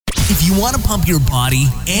If you want to pump your body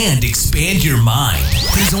and expand your mind,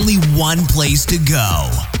 there's only one place to go.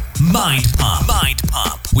 Mind Pump. Mind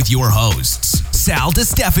Pump with your hosts, Sal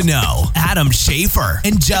DiStefano, Adam Schaefer,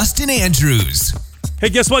 and Justin Andrews. Hey,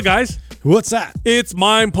 guess what, guys? What's that? It's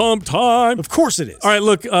Mind Pump time. Of course it is. All right,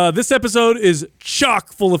 look, this episode is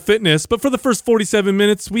chock full of fitness, but for the first 47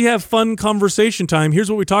 minutes, we have fun conversation time. Here's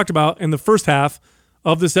what we talked about in the first half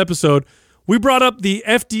of this episode. We brought up the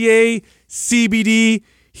FDA CBD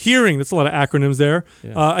hearing. That's a lot of acronyms there.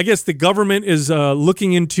 Yeah. I guess the government is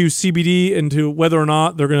looking into CBD, into whether or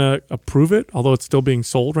not they're going to approve it, although it's still being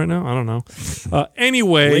sold right now. I don't know.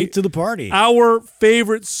 Anyway. Late to the party. Our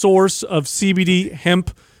favorite source of CBD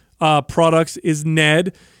hemp products is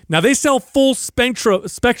Ned. Now, they sell full spectrum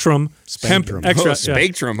hemp extract.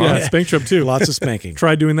 Spectrum, huh? Yeah, spectrum too. Lots of spanking.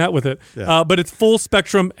 Try doing that with it. Yeah. But it's full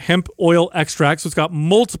spectrum hemp oil extract, so it's got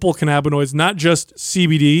multiple cannabinoids, not just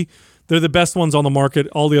CBD. They're the best ones on the market.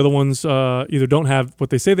 All the other ones either don't have what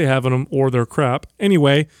they say they have in them or they're crap.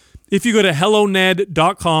 Anyway, if you go to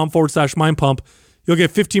helloned.com/mindpump, you'll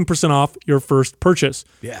get 15% off your first purchase.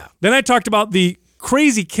 Yeah. Then I talked about the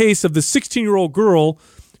crazy case of the 16-year-old girl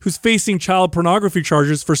who's facing child pornography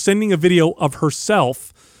charges for sending a video of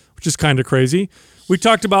herself, which is kind of crazy. We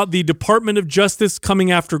talked about the Department of Justice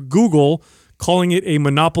coming after Google, calling it a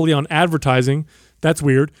monopoly on advertising. That's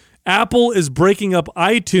weird. Apple is breaking up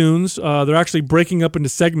iTunes. They're actually breaking up into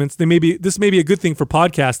segments. This may be a good thing for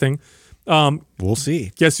podcasting. We'll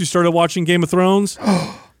see. Guess who started watching Game of Thrones?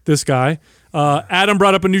 This guy. Adam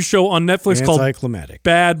brought up a new show on Netflix called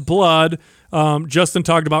Bad Blood. Justin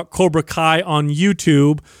talked about Cobra Kai on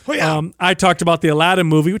YouTube. Oh, yeah. I talked about the Aladdin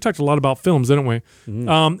movie. We talked a lot about films, didn't we?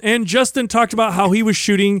 Mm-hmm. And Justin talked about how he was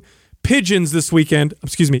shooting pigeons this weekend.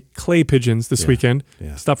 Excuse me, clay pigeons this weekend.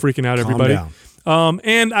 Yeah. Stop freaking out, everybody. Calm down.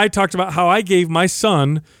 And I talked about how I gave my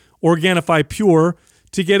son Organifi Pure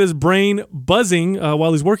to get his brain buzzing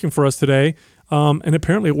while he's working for us today. And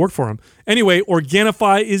apparently it worked for him. Anyway,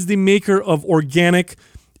 Organifi is the maker of organic,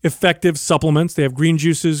 effective supplements. They have green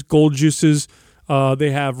juices, gold juices. They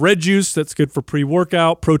have red juice that's good for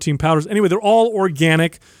pre-workout, protein powders. Anyway, they're all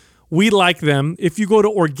organic. We like them. If you go to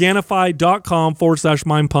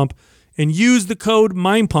Organifi.com/mindpump and use the code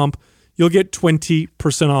mindpump, you'll get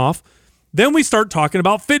 20% off. Then we start talking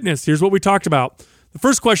about fitness. Here's what we talked about. The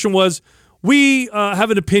first question was, we have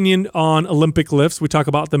an opinion on Olympic lifts. We talk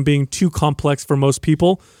about them being too complex for most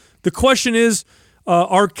people. The question is,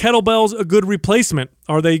 are kettlebells a good replacement?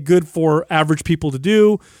 Are they good for average people to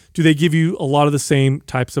do? Do they give you a lot of the same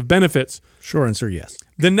types of benefits? Sure answer, yes.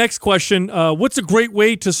 The next question, what's a great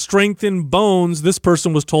way to strengthen bones? This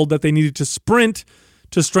person was told that they needed to sprint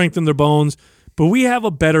to strengthen their bones, but we have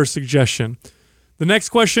a better suggestion. The next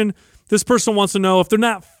question, this person wants to know if they're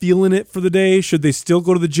not feeling it for the day, should they still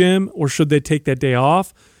go to the gym or should they take that day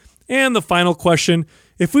off? And the final question,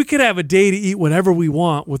 if we could have a day to eat whatever we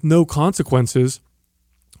want with no consequences,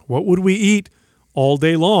 what would we eat all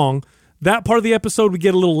day long? That part of the episode, we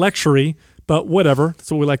get a little lecture-y, but whatever.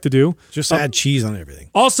 That's what we like to do. Just add cheese on everything.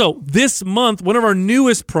 Also, this month, one of our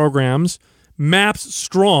newest programs, MAPS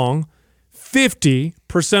Strong,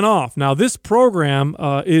 50% off. Now, this program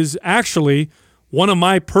is actually one of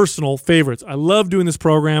my personal favorites. I love doing this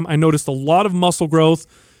program. I noticed a lot of muscle growth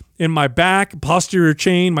in my back, posterior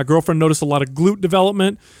chain. My girlfriend noticed a lot of glute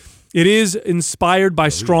development. It is inspired by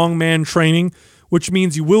strongman training, which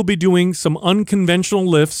means you will be doing some unconventional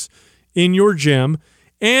lifts in your gym,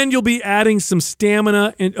 and you'll be adding some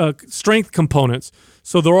stamina and strength components.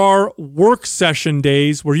 So there are work session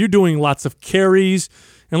days where you're doing lots of carries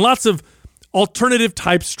and lots of alternative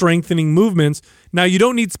type strengthening movements. Now, you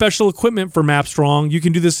don't need special equipment for MAP Strong. You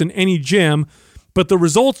can do this in any gym, but the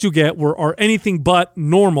results you get are anything but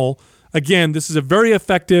normal. Again, this is a very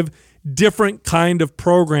effective, different kind of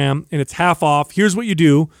program, and it's half off. Here's what you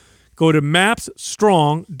do. Go to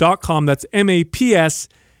mapsstrong.com. That's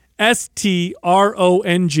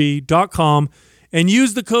MAPSSTRONG.com and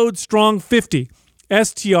use the code STRONG50,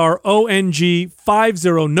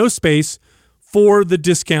 STRONG50, no space, for the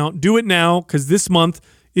discount. Do it now because this month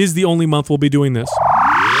is the only month we'll be doing this.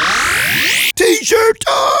 T-shirt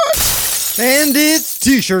time! And it's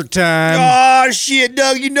T-shirt time. Oh, shit,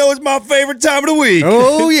 Doug. You know it's my favorite time of the week.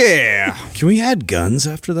 Oh, yeah. Can we add guns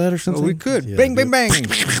after that or something? Oh, we could. Yeah, bang, bang, bang.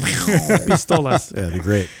 Pistolas. Yeah, that'd be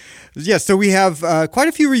great. Yeah, so we have quite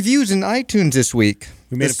a few reviews in iTunes this week.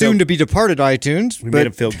 We made the soon-to-be-departed iTunes. We made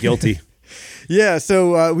him feel guilty. Yeah,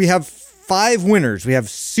 so we have 5 winners. We have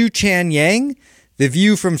Su Chan Yang, The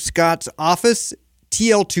View from Scott's Office,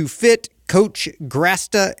 TL2 Fit, Coach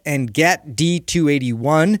Grasta, and Gat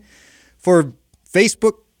D281. For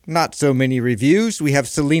Facebook not so many reviews. We have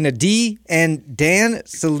Selena D and Dan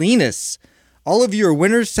Salinas. All of you are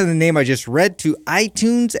winners. Send the name I just read to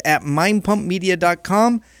iTunes at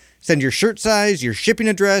mindpumpmedia.com. Send your shirt size, your shipping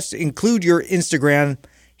address, include your Instagram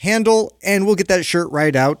handle, and we'll get that shirt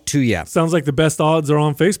right out to you. Sounds like the best odds are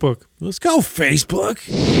on Facebook. Let's go, Facebook.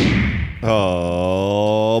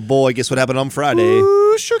 Oh, boy. Guess what happened on Friday?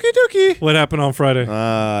 Ooh, shooky dookie. What happened on Friday?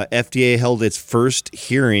 FDA held its first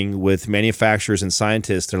hearing with manufacturers and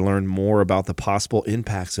scientists to learn more about the possible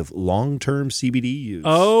impacts of long-term CBD use.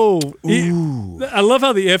 I love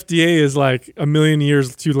how the FDA is like a million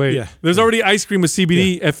years too late. Yeah. There's already ice cream with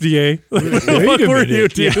CBD, FDA. Wait a What were you,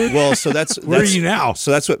 minute. dude? Well, so that's Where are you now?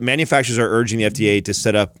 So that's what manufacturers are urging the FDA to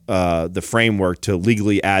set up the framework to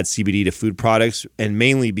legally add CBD to food products, and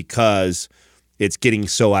mainly because it's getting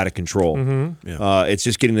so out of control. It's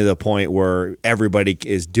just getting to the point where everybody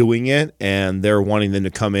is doing it, and they're wanting them to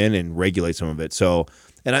come in and regulate some of it. So,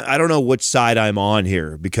 and I don't know which side I'm on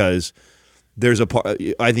here, because there's a part.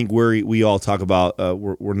 I think we all talk about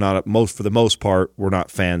we're not for the most part we're not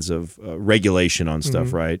fans of regulation on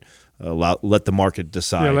stuff, right? Let the market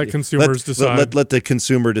decide. Yeah, let consumers decide. Let the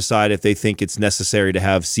consumer decide if they think it's necessary to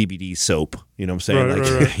have CBD soap. You know what I'm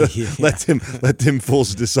saying? Right. Let them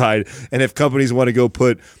fools decide. And if companies want to go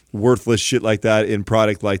put worthless shit like that in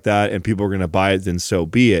product like that, and people are going to buy it, then so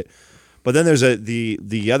be it. But then there's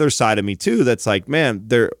the other side of me too. That's like, man,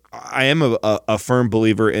 I am a firm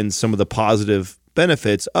believer in some of the positive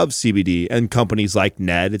benefits of CBD and companies like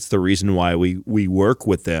Ned. It's the reason why we work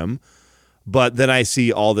with them. But then I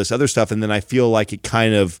see all this other stuff, and then I feel like it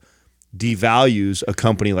kind of devalues a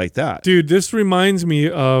company like that. Dude, this reminds me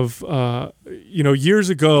of, years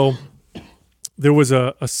ago, there was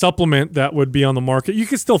a supplement that would be on the market. You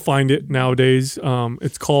can still find it nowadays.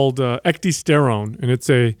 It's called ecdysterone, and it's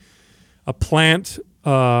a plant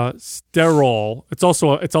sterol. It's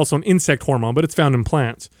also an insect hormone, but it's found in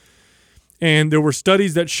plants. And there were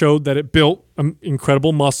studies that showed that it built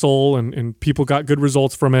incredible muscle, and people got good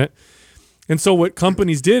results from it. And so what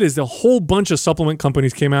companies did is a whole bunch of supplement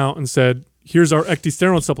companies came out and said, here's our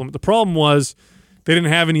ecdysterone supplement. The problem was they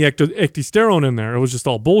didn't have any ecdysterone in there. It was just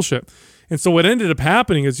all bullshit. And so what ended up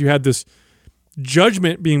happening is you had this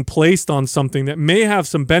judgment being placed on something that may have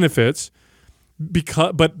some benefits,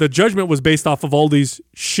 but the judgment was based off of all these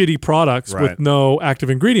shitty products with no active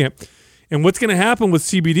ingredient. And what's going to happen with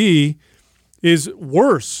CBD is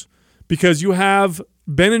worse, because you have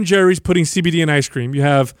Ben & Jerry's putting CBD in ice cream. You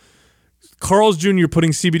have Carl's Jr.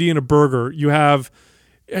 putting CBD in a burger. You have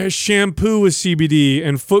shampoo with CBD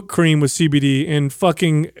and foot cream with CBD and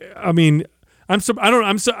fucking. I mean, I'm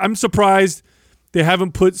surprised they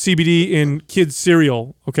haven't put CBD in kids'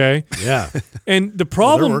 cereal. Okay. Yeah. And the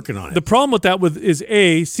problem, they're working on it. The problem with that is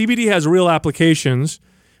CBD has real applications,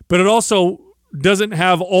 but it also doesn't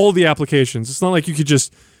have all the applications. It's not like you could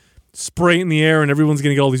just spray it in the air and everyone's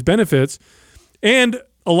going to get all these benefits. And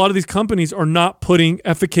a lot of these companies are not putting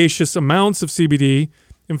efficacious amounts of CBD.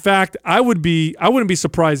 In fact, I wouldn't be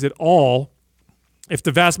surprised at all if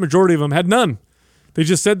the vast majority of them had none. They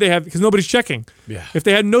just said they have, because nobody's checking. Yeah. If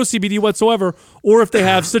they had no CBD whatsoever, or if they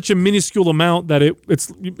have such a minuscule amount that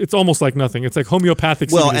it's almost like nothing. It's like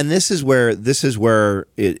homeopathic. Well, CBD. and this is where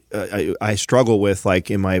I struggle with,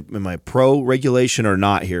 like, am I pro regulation or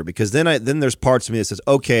not here? Because then there's parts of me that says,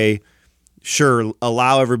 okay, sure,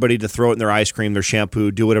 allow everybody to throw it in their ice cream, their shampoo,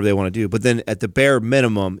 do whatever they want to do. But then at the bare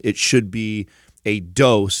minimum, it should be a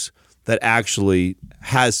dose that actually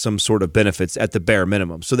has some sort of benefits at the bare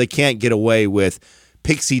minimum. So they can't get away with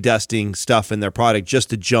pixie dusting stuff in their product just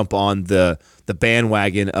to jump on the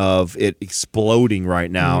bandwagon of it exploding right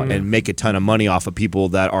now and make a ton of money off of people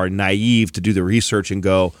that are naive to do the research and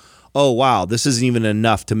go, oh, wow, this isn't even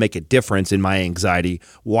enough to make a difference in my anxiety.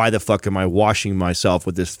 Why the fuck am I washing myself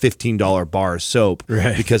with this $15 bar of soap?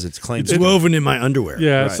 Right. Because it's claimed It's woven in my underwear.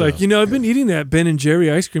 Yeah, it's like, I've been eating that Ben & Jerry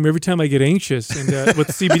ice cream every time I get anxious and with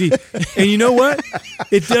CBD. And you know what?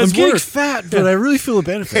 It does I'm getting work. fat, but I really feel the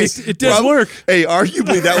benefits. It does work. Hey,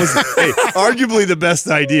 arguably arguably the best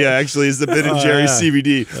idea actually is the Ben & Jerry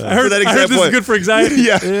CBD. I heard this is good for anxiety.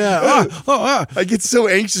 Yeah. I get so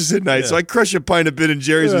anxious at night, so I crush a pint of Ben &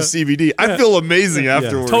 Jerry's with CBD. I feel amazing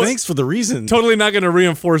afterwards. Thanks for the reason. Totally not going to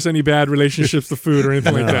reinforce any bad relationships to food or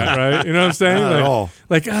anything like that, right? You know what I'm saying? Not at all.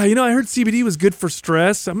 Like, I heard CBD was good for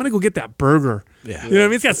stress. I'm going to go get that burger. Yeah. You know what I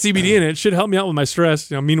mean? It's got CBD in it. It should help me out with my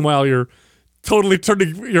stress. Meanwhile, you're totally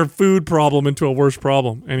turning your food problem into a worse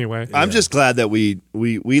problem. Anyway. I'm just glad that we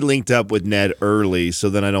linked up with Ned early,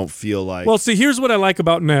 so then I don't feel like... Well, see, here's what I like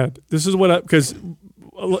about Ned. This is what because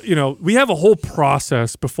we have a whole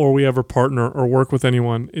process before we ever partner or work with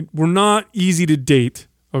anyone. We're not easy to date.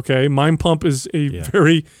 Okay, Mind Pump is a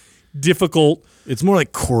very difficult. It's more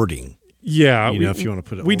like courting. Yeah, if you want to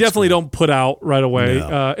put it. We old definitely school. don't put out right away.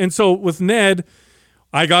 No. And so with Ned,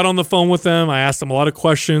 I got on the phone with them. I asked them a lot of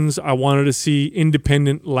questions. I wanted to see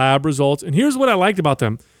independent lab results. And here's what I liked about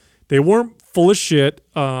them: they weren't full of shit.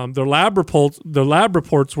 Their lab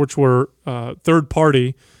reports, which were third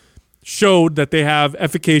party, showed that they have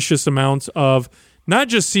efficacious amounts of not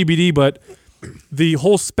just CBD, but the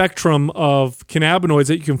whole spectrum of cannabinoids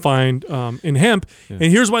that you can find in hemp. Yeah.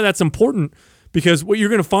 And here's why that's important. Because what you're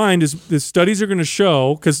going to find is the studies are going to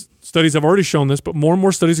show, because studies have already shown this, but more and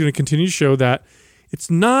more studies are going to continue to show that it's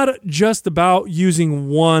not just about using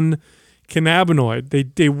one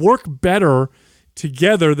cannabinoid. They work better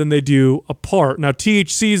together than they do apart. Now,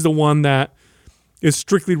 THC is the one that is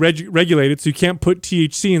strictly regulated, so you can't put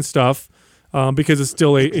THC in stuff because it's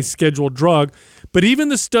still a scheduled drug. But even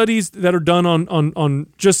the studies that are done on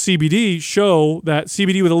just CBD show that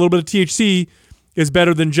CBD with a little bit of THC is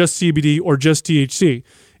better than just CBD or just THC.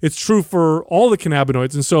 It's true for all the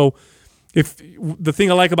cannabinoids. And so if the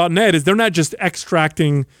thing I like about Ned is they're not just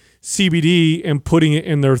extracting CBD and putting it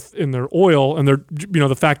in their oil, and they're,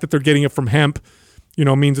 the fact that they're getting it from hemp,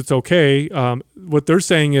 means it's okay. What they're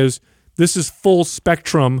saying is this is full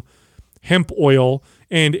spectrum hemp oil,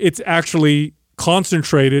 and it's actually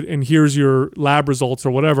concentrated, and here's your lab results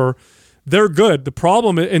or whatever. They're good. The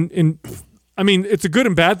problem, and I mean, it's a good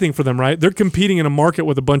and bad thing for them, right? They're competing in a market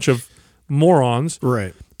with a bunch of morons,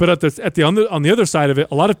 right? But on the other side of it,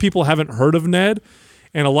 a lot of people haven't heard of Ned,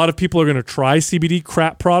 and a lot of people are going to try CBD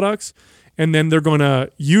crap products, and then they're going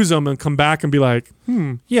to use them and come back and be like,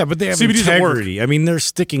 yeah, but they have CBD doesn't work. integrity. I mean, they're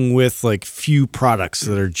sticking with like few products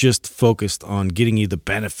that are just focused on getting you the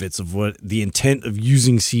benefits of what the intent of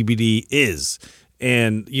using CBD is.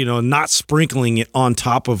 And, not sprinkling it on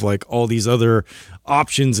top of like all these other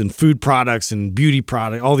options and food products and beauty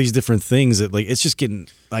products, all these different things that like, it's just getting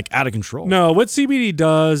like out of control. No, what CBD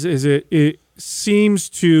does is it seems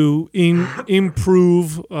to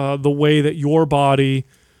improve the way that your body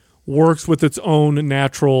works with its own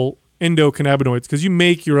natural endocannabinoids, because you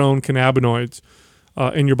make your own cannabinoids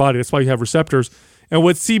in your body. That's why you have receptors. And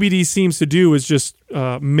what CBD seems to do is just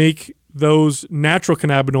make those natural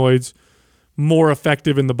cannabinoids more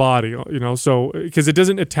effective in the body, so because it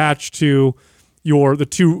doesn't attach to the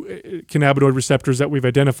two cannabinoid receptors that we've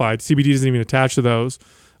identified. CBD doesn't even attach to those.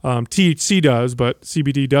 THC does, but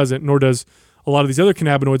CBD doesn't, nor does a lot of these other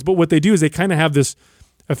cannabinoids. But what they do is they kind of have this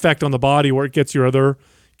effect on the body where it gets your other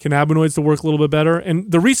cannabinoids to work a little bit better.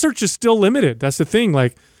 And the research is still limited. That's the thing.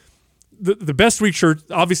 Like the best research,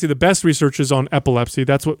 obviously the best research is on epilepsy.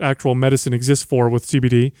 That's what actual medicine exists for with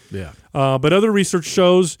CBD. Yeah. But other research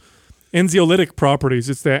shows anxiolytic properties.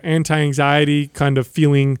 It's the anti-anxiety kind of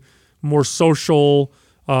feeling, more social.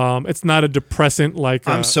 It's not a depressant like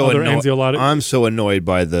other anxiolytic. I'm so annoyed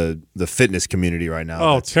by the fitness community right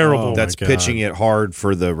now. Oh, terrible. That's pitching it hard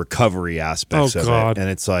for the recovery aspects of it. And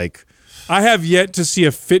it's like, I have yet to see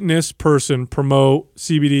a fitness person promote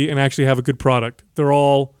CBD and actually have a good product. They're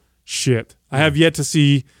all shit. I have yet to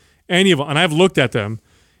see any of them. And I've looked at them.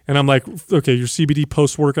 And I'm like, okay, your CBD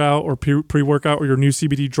post-workout or pre-workout or your new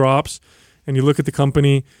CBD drops, and you look at the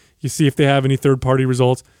company, you see if they have any third-party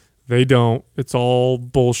results. They don't. It's all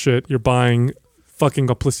bullshit. You're buying fucking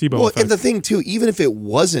a placebo effect. And the thing, too, even if it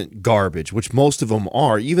wasn't garbage, which most of them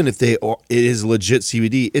are, even if it is legit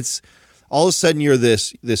CBD, it's all of a sudden you're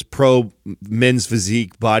this pro men's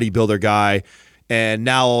physique bodybuilder guy, and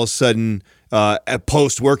now all of a sudden at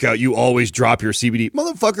post-workout, you always drop your CBD.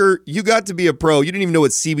 Motherfucker, you got to be a pro. You didn't even know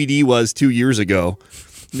what CBD was 2 years ago.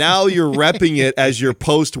 Now you're repping it as your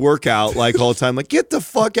post-workout like all the time. Like, get the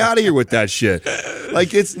fuck out of here with that shit.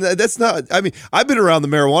 Like, that's not, I mean, I've been around the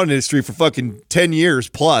marijuana industry for fucking 10 years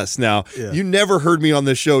plus now. Yeah. You never heard me on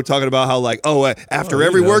this show talking about how like, after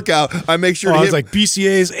every workout, I make sure to hit. It's like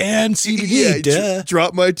BCAAs and CBD. Yeah,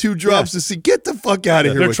 drop my 2 drops to see. Get the fuck out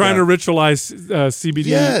of here. They're trying to ritualize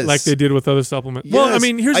CBD like they did with other supplements. Yes. Well, I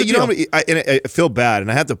mean, here's the deal. I feel bad, and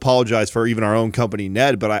I have to apologize for even our own company,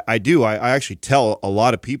 Ned, but I actually tell a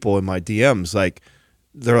lot of people in my DMs, like,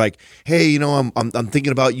 they're like, hey, I'm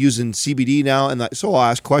thinking about using CBD now, and so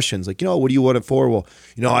I'll ask questions like, what do you want it for? Well,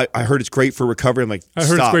 I heard it's great for recovery. I'm like, I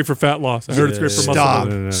heard it's great for fat loss. I heard it's great for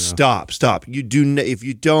muscle. Stop. You do if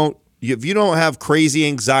you don't have crazy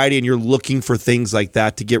anxiety and you're looking for things like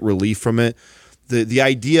that to get relief from it, the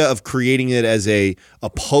idea of creating it as a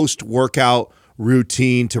post-workout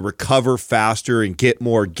routine to recover faster and get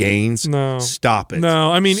more gains. No. Stop it.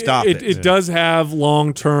 No, I mean, it does have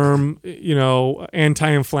long-term,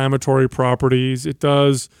 anti-inflammatory properties. It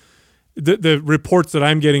does. The reports that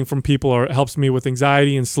I'm getting from people helps me with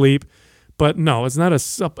anxiety and sleep. But no, it's not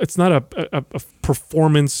a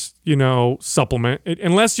performance, supplement.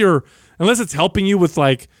 Unless it's helping you with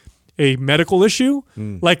like a medical issue,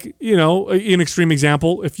 like, an extreme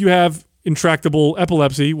example, if you have intractable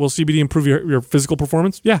epilepsy, will CBD improve your physical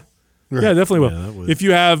performance? Yeah. Yeah, definitely will. If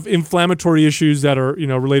you have inflammatory issues that are,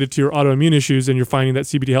 related to your autoimmune issues and you're finding that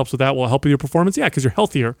CBD helps with that, will it help with your performance? Yeah, because you're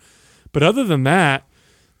healthier. But other than that,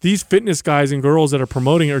 these fitness guys and girls that are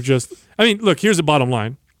promoting are just, look, here's the bottom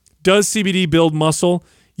line. Does CBD build muscle?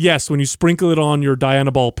 Yes, when you sprinkle it on your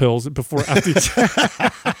Dianabol pills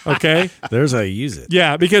okay? There's how you use it.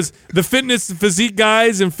 Yeah, because the physique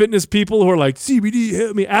guys and fitness people who are like, CBD,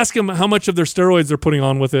 hit me, ask them how much of their steroids they're putting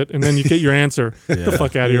on with it, and then you get your answer. Get the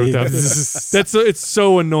fuck out of here with that. It's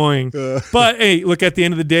so annoying. But hey, look, at the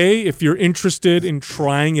end of the day, if you're interested in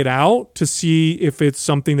trying it out to see if it's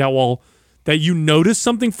something that you notice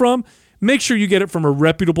something from, make sure you get it from a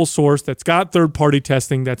reputable source that's got third-party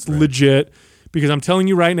testing, that's legit. Because I'm telling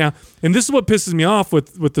you right now, and this is what pisses me off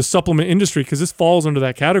with the supplement industry, because this falls under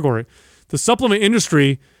that category. The supplement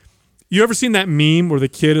industry, you ever seen that meme where the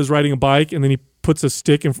kid is riding a bike and then he puts a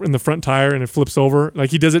stick in the front tire and it flips over?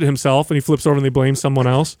 Like he does it himself and he flips over and they blame someone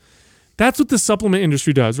else. That's what the supplement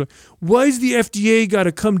industry does. Why is the FDA got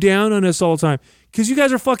to come down on us all the time? Because you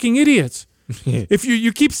guys are fucking idiots. If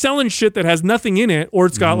you keep selling shit that has nothing in it, or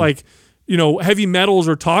it's got heavy metals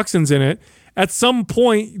or toxins in it, at some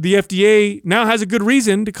point, the FDA now has a good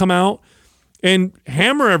reason to come out and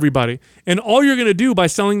hammer everybody. And all you're going to do by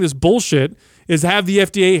selling this bullshit is have the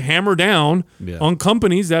FDA hammer down on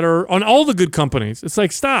companies that are on all the good companies. It's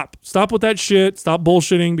like, stop with that shit. Stop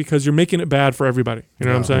bullshitting, because you're making it bad for everybody. You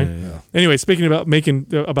know what I'm saying? Yeah. Anyway, speaking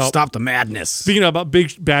about stop the madness. Speaking about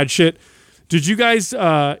big bad shit, did you guys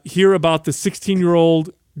hear about the 16-year-old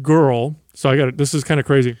girl? So this is kind of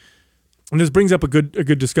crazy, and this brings up a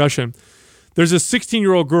good discussion. There's a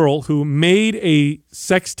 16-year-old girl who made a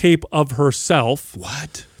sex tape of herself.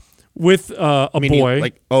 What? With a boy.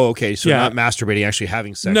 So not masturbating, actually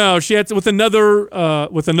having sex. No, she had with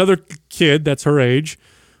another kid that's her age,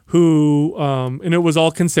 who and it was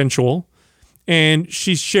all consensual, and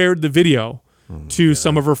she shared the video to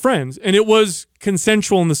some of her friends, and it was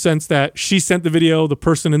consensual in the sense that she sent the video. The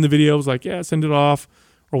person in the video was like, "Yeah, send it off,"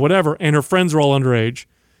 or whatever, and her friends were all underage.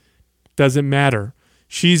 Doesn't matter.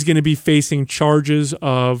 She's going to be facing charges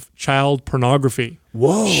of child pornography.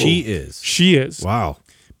 Whoa. She is. Wow.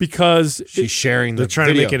 Because she's sharing they're trying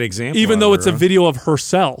video. to make an example. Even though it's a video of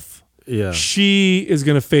herself. Yeah. She is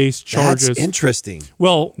going to face charges. That's interesting.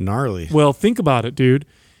 Well, gnarly. Well, think about it, dude.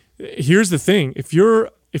 Here's the thing. If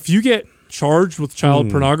you get charged with child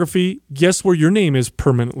pornography, guess where your name is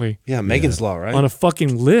permanently? Yeah, Megan's Law, right? On a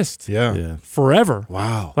fucking list. Yeah. Forever.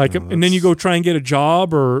 Wow. And then you go try and get a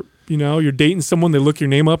job, or you're dating someone, they look your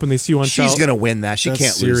name up and they see you on She's going to win that. She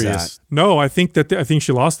can't lose that. No, I think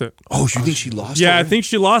she lost it. Oh, you think she lost it? Yeah, I think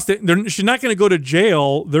she lost it. She's not going to go to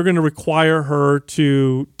jail. They're going to require her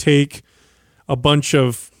to take a bunch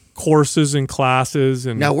of courses and classes.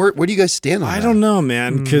 And now, where do you guys stand on that? I don't know,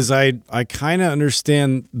 man, because I kind of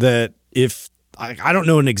understand that if I don't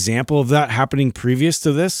know an example of that happening previous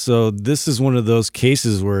to this. So this is one of those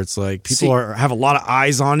cases where it's like people have a lot of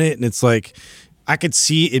eyes on it, and it's like I could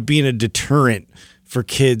see it being a deterrent for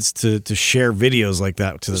kids to share videos like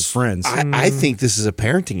that to their friends. I think this is a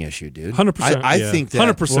parenting issue, dude. 100%. I think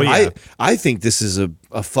that 100%. I think this is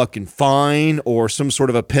a fucking fine or some sort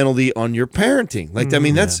of a penalty on your parenting. Like,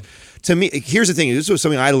 that's to me. Here's the thing. This was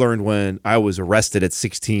something I learned when I was arrested at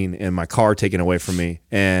 16 and my car taken away from me,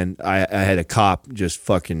 and I had a cop just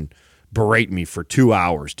fucking berate me for 2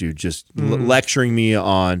 hours, dude, just lecturing me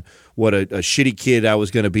on what a shitty kid I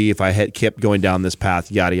was going to be if I had kept going down this path,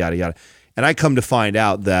 yada, yada, yada. And I come to find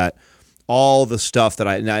out that all the stuff that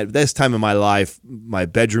at this time in my life, my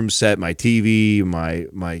bedroom set, my TV,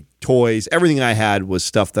 my toys, everything I had was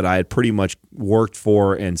stuff that I had pretty much worked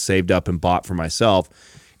for and saved up and bought for myself.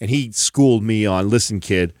 And he schooled me on, listen,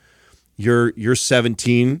 kid, you're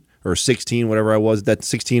 17 or 16, whatever I was, that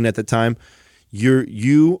 16 at the time.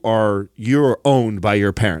 You're owned by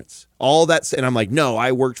your parents. All that, and I'm like, no,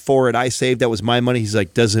 I worked for it. I saved. That was my money. He's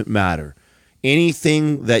like, doesn't matter.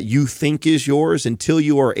 Anything that you think is yours until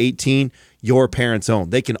you are 18, your parents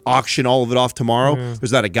own. They can auction all of it off tomorrow. Yeah.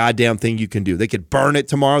 There's not a goddamn thing you can do. They could burn it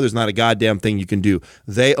tomorrow. There's not a goddamn thing you can do.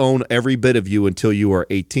 They own every bit of you until you are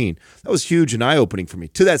 18. That was huge and eye-opening for me.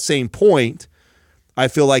 To that same point, I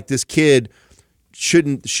feel like this kid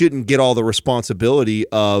shouldn't get all the responsibility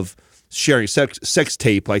of sharing sex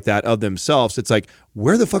tape like that of themselves. It's like,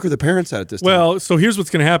 where the fuck are the parents at this time? Well, so here's what's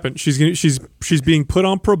going to happen. She's being put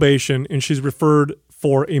on probation, and she's referred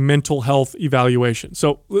for a mental health evaluation.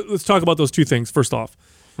 So let's talk about those two things. First off,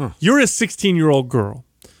 You're a 16-year-old girl.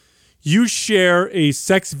 You share a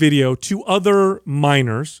sex video to other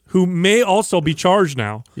minors who may also be charged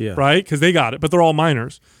now, right? Because they got it, but they're all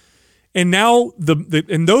minors. And now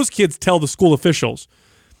and those kids tell the school officials,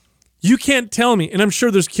 you can't tell me, and I'm sure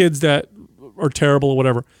there's kids that are terrible or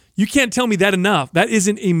whatever. You can't tell me that enough. That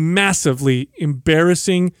isn't a massively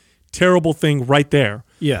embarrassing, terrible thing right there.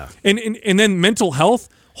 Yeah. And then mental health.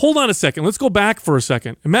 Hold on a second. Let's go back for a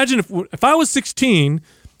second. Imagine if I was 16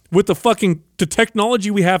 with the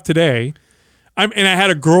technology we have today, and I had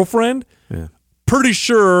a girlfriend, pretty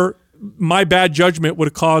sure my bad judgment would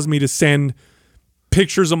have caused me to send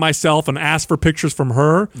pictures of myself and ask for pictures from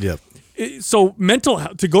her. Yep. So mental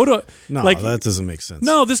health, to go to that doesn't make sense.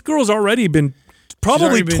 No, this girl's already been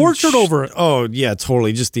probably tortured over it. Oh yeah,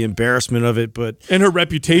 totally. Just the embarrassment of it, and her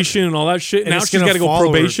reputation and all that shit. And now she's got to go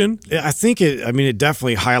probation. I think it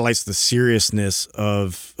definitely highlights the seriousness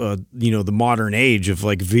of the modern age of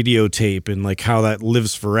like videotape and like how that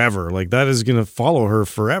lives forever. Like that is going to follow her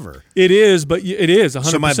forever. It is, but it is 100%.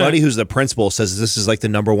 So my buddy who's the principal says this is like the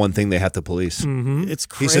number one thing they have to police. Mm-hmm. It's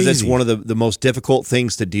crazy. He says it's one of the most difficult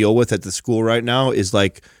things to deal with at the school right now is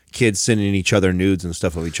like kids sending each other nudes and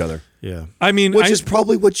stuff of each other. Yeah. I mean, which is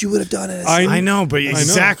probably what you would have done. I know, but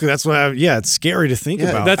exactly. That's why. It's scary to think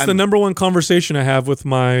about. That's the number one conversation I have with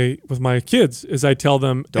my kids is I tell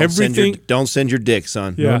them don't send your dick,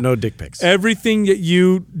 son. Yeah. No dick pics. Everything that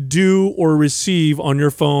you do or receive on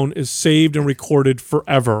your phone is saved and recorded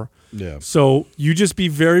forever. Yeah. So you just be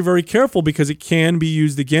very, very careful because it can be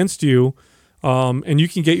used against you, and you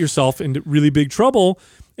can get yourself into really big trouble.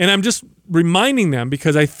 And I'm just reminding them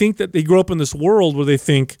because I think that they grow up in this world where they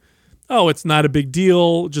think, oh, it's not a big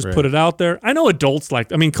deal. Just put it out there. I know adults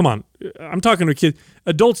come on. I'm talking to a kid.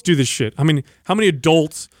 Adults do this shit. I mean, how many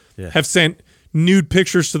adults have sent nude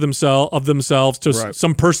pictures to themselves to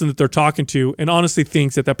some person that they're talking to and honestly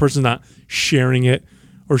thinks that person's not sharing it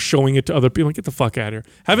or showing it to other people? Get the fuck out of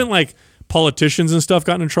here. Haven't politicians and stuff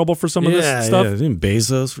gotten in trouble for some of this stuff? Yeah, didn't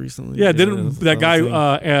Bezos recently? Yeah, didn't that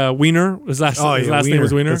guy Wiener? His last name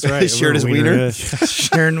was Wiener. That's right. Shared his Wiener.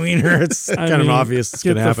 Sharing Wiener. It's kind of obvious it's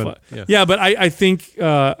going to happen. Yeah, but I think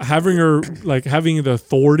having the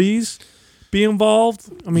authorities be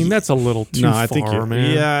involved, I mean, that's a little too far,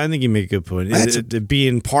 man. Yeah, I think you make a good point. It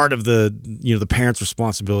being part of the the parents'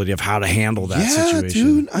 responsibility of how to handle that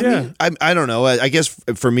situation. Dude. I mean, I don't know. I guess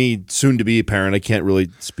for me, soon to be a parent, I can't really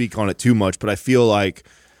speak on it too much, but I feel like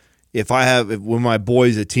when my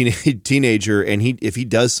boy's a teenager and if he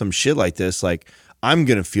does some shit like this, like I'm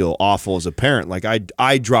gonna feel awful as a parent. Like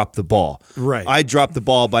I dropped the ball. Right. I dropped the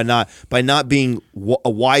ball by not being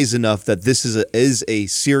wise enough that this is a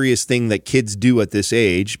serious thing that kids do at this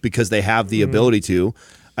age because they have the ability to.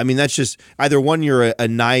 I mean, that's just either one, you're a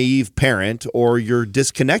naive parent or you're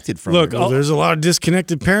disconnected from it. Well, there's a lot of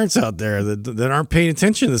disconnected parents out there that aren't paying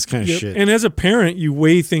attention to this kind of shit. And as a parent, you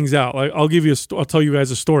weigh things out. Like I'll tell you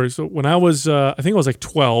guys a story. So when I was, I think I was like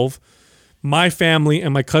 12. My family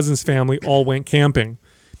and my cousin's family all went camping.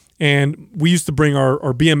 And we used to bring our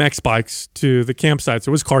BMX bikes to the campsites. It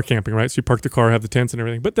was car camping, right? So you park the car, have the tents and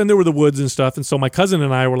everything. But then there were the woods and stuff. And so my cousin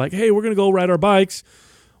and I were like, hey, we're going to go ride our bikes.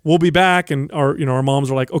 We'll be back. And our moms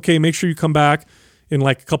were like, okay, make sure you come back in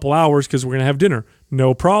like a couple hours because we're going to have dinner.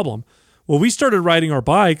 No problem. Well, we started riding our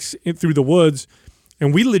bikes through the woods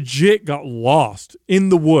and we legit got lost in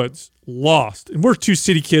the woods. Lost. And we're two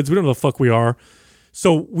city kids. We don't know the fuck we are.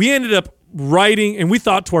 So we ended up riding, and we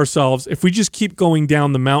thought to ourselves, if we just keep going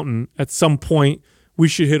down the mountain, at some point we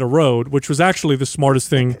should hit a road, which was actually the smartest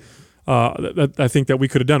thing that I think that we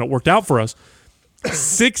could have done. It worked out for us.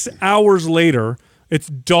 6 hours later, it's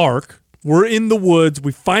dark. We're in the woods.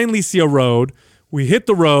 We finally see a road. We hit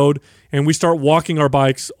the road, and we start walking our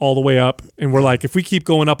bikes all the way up. And we're like, if we keep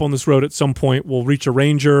going up on this road, at some point we'll reach a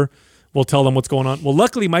ranger. We'll tell them what's going on. Well,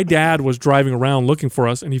 luckily, my dad was driving around looking for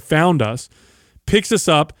us, and he found us, picks us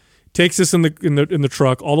up, takes us in the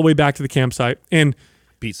truck all the way back to the campsite, and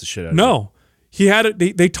beats the shit out of us. No, he had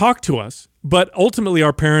it. They talked to us, but ultimately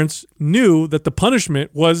our parents knew that the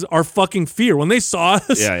punishment was our fucking fear when they saw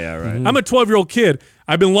us. Yeah, right. I'm a 12-year-old kid.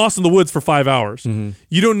 I've been lost in the woods for 5 hours.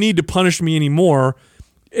 You don't need to punish me anymore.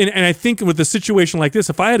 And I think with a situation like this,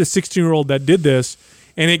 if I had a 16-year-old that did this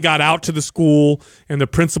and it got out to the school and the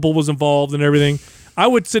principal was involved and everything, I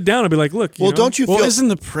would sit down and be like, look, don't you feel... Well, isn't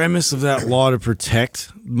the premise of that law to protect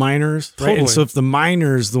minors? Right? Totally. And so if the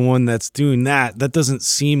minor's the one that's doing that doesn't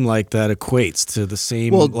seem like that equates to the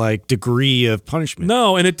same degree of punishment.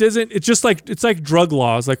 No, and it doesn't. It's just like, it's like drug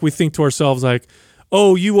laws. Like we think to ourselves like,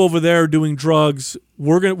 oh, you over there doing drugs,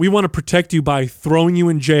 we want to protect you by throwing you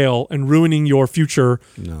in jail and ruining your future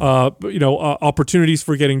opportunities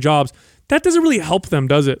for getting jobs. that doesn't really help them,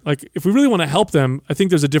 does it? Like, if we really want to help them, I think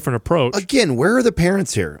there's a different approach. Again, where are the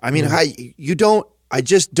parents here? I mean, I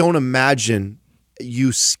just don't imagine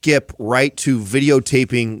you skip right to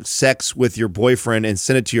videotaping sex with your boyfriend and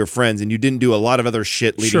send it to your friends, and you didn't do a lot of other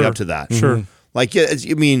shit leading up to that. Sure. Like, yeah,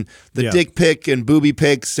 I mean, the dick pic and booby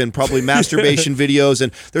pics and probably masturbation videos,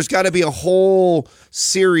 and there's got to be a whole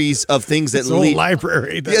series of things that lead.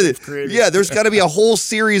 Library. There's got to be a whole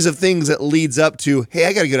series of things that leads up to. Hey,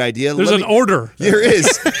 I got a good idea. There's an order. There is.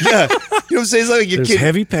 Yeah, you know what I'm saying? It's like There's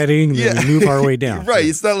heavy petting, and then we move our way down. Right.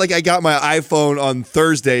 It's not like I got my iPhone on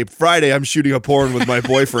Thursday. Friday, I'm shooting a porn with my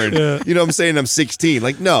boyfriend. You know what I'm saying? I'm 16.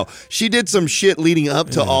 Like, no, she did some shit leading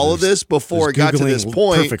up to all of this before it got to this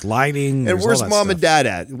point. Perfect lighting. And where's mom and dad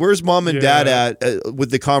at? Where's mom and dad at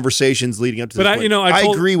with the conversations leading up to this point? I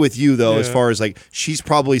agree with you, though, as far as like, she's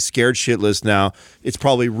probably scared shitless now. It's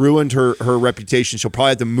probably ruined her reputation. She'll probably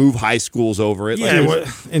have to move high schools over it. Yeah,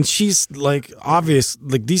 and she's like, obvious,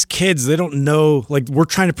 like these kids, they don't know, like we're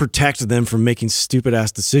trying to protect them from making stupid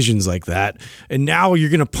ass decisions like that. And now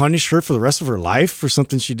you're going to punish her for the rest of her life for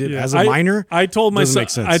something she did as a minor? I told my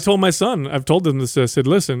son, I've told them this, I said,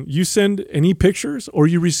 listen, you send any pictures or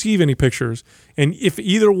you receive any pictures, and if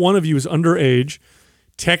either one of you is underage,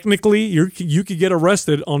 technically you could get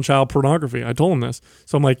arrested on child pornography. I told him this.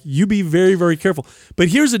 So I'm like, you be very, very careful. But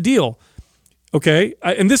here's the deal. Okay.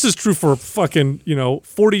 And this is true for fucking,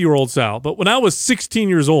 40-year-old Sal. But when I was 16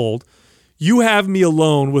 years old, you have me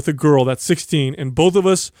alone with a girl that's 16 and both of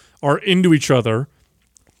us are into each other.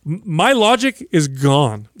 My logic is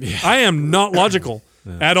gone. Yeah. I am not logical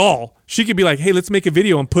at all. She could be like, "Hey, let's make a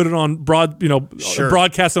video and put it on broadcast it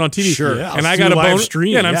on TV." Sure. And I got a boner.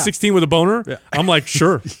 Stream. Yeah, and I'm 16 with a boner. Yeah. I'm like,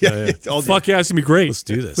 sure. Fuck yeah, it's gonna be great. Let's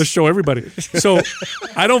do this. Let's show everybody. So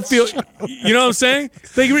I don't feel, you know what I'm saying?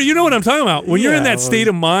 You know what I'm talking about. When you're in that state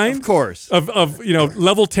of mind, of course, of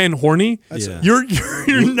level 10 horny, you're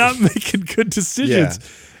not making good decisions.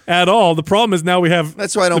 At all. The problem is now we have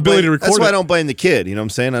the ability to record. That's why I don't blame the kid. You know what I'm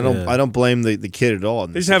saying? I don't blame the kid at all.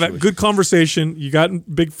 They just have a good conversation. You got in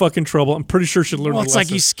big fucking trouble. I'm pretty sure she'll learn. Well, it's like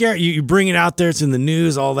you bring it out there. It's in the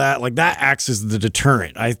news. All that that acts as the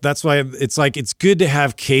deterrent. That's why it's like it's good to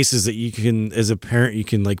have cases that you can, as a parent, you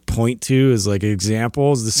can like point to as like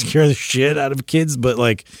examples to scare the shit out of kids. But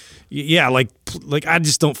like. Yeah, like I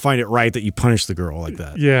just don't find it right that you punish the girl like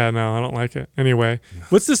that. Yeah, no, I don't like it. Anyway,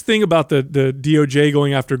 what's this thing about the DOJ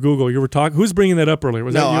going after Google? You were talking. Who's bringing that up earlier?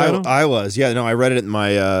 Was that you, Adam? I was. Yeah, no, I read it in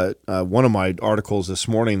my one of my articles this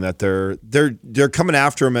morning that they're coming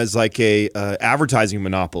after him as like a advertising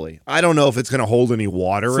monopoly. I don't know if it's going to hold any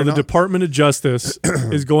water. So the Department of Justice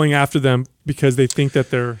is going after them because they think that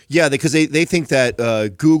they're because they think that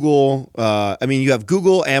Google. I mean, you have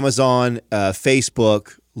Google, Amazon,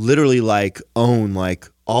 Facebook. Literally like own like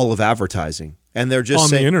all of advertising, and they're just on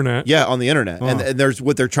the internet. Yeah, on the internet, and there's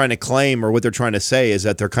what they're trying to claim or what they're trying to say is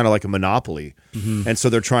that they're kind of like a monopoly, and so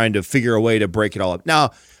they're trying to figure a way to break it all up.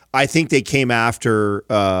 Now, I think they came after.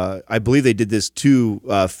 I believe they did this to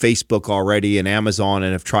Facebook already and Amazon,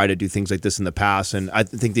 and have tried to do things like this in the past. And I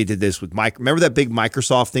think they did this with Mike. Remember that big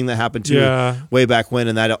Microsoft thing that happened way back when,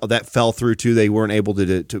 and that fell through too. They weren't able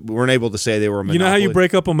to say they were a monopoly. You know how you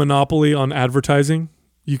break up a monopoly on advertising?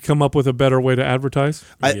 You come up with a better way to advertise.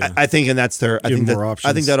 I think, and that's their. I think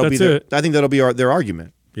that'll be their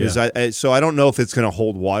argument. Yeah. So I don't know if it's going to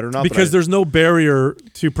hold water or not. Because there's no barrier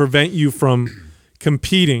to prevent you from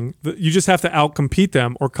competing. You just have to outcompete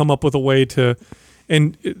them or come up with a way to.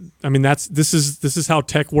 And I mean, this is how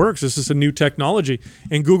tech works. This is a new technology,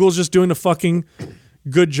 and Google's just doing a fucking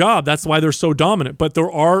good job. That's why they're so dominant. But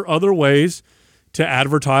there are other ways to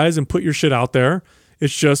advertise and put your shit out there.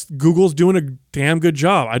 It's just Google's doing a damn good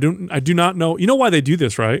job. I do not know. You know why they do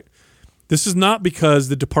this, right? This is not because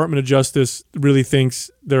the Department of Justice really thinks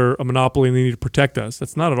they're a monopoly and they need to protect us.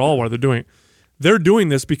 That's not at all why they're doing it. They're doing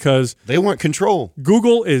this because they want control.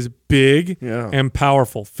 Google is big and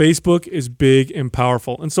powerful. Facebook is big and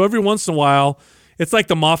powerful. And so every once in a while, it's like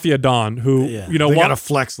the Mafia Don who, they got to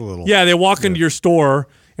flex a little. Yeah, they walk into your store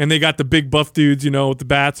and they got the big buff dudes, with the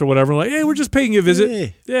bats or whatever. Like, hey, we're just paying you a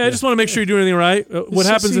visit. I just want to make sure you're doing everything right. What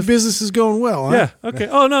happens if business is going well? Huh? Yeah. Okay.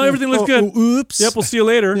 Oh no, everything looks good. Oops. Yep. We'll see you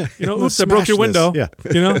later. Oops, I broke your window. Yeah.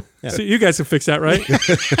 So you guys can fix that, right?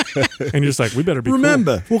 And you're just like, we better be.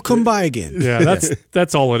 Remember, we'll come by again. Yeah.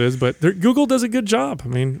 That's all it is. But Google does a good job. I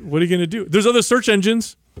mean, what are you going to do? There's other search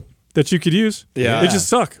engines. that you could use. Yeah. They just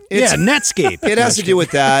suck. Yeah, Netscape. It has to do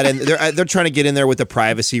with that, and they're trying to get in there with the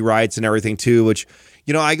privacy rights and everything too, which,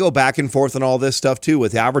 you know, I go back and forth on all this stuff too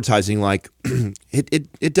with advertising. Like,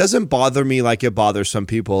 it doesn't bother me like it bothers some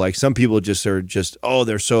people. Like, some people just are just,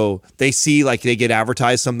 they see, like, they get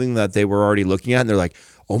advertised something that they were already looking at, and they're like,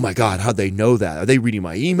 oh my God, how'd they know that? Are they reading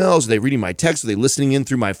my emails? Are they reading my texts? Are they listening in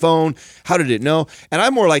through my phone? How did it know? And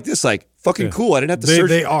I'm more like this, like, fucking cool. I didn't have to search.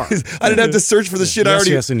 They are. I didn't have to search for the shit I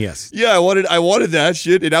already. Yes, and yes. Yeah, I wanted that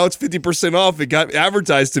shit, and now it's 50% off. It got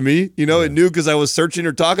advertised to me. You know, it knew because I was searching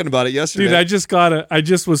or talking about it yesterday. Dude, I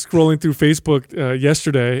just was scrolling through Facebook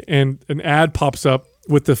yesterday, and an ad pops up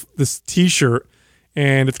with this T-shirt,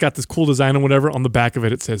 and it's got this cool design and whatever. On the back of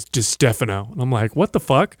it, it says DiStefano, and I'm like, what the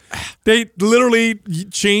fuck? They literally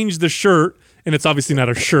changed the shirt. And it's obviously not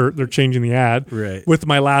a shirt. They're changing the ad with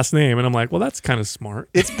my last name. And I'm like, well, that's kind of smart.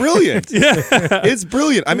 It's brilliant. Yeah. It's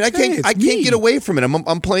brilliant. I mean, I can't get away from it.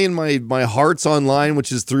 I'm playing my Hearts online,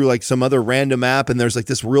 which is through like some other random app. And there's like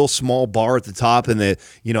this real small bar at the top. And the,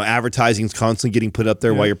 you know, advertising's constantly getting put up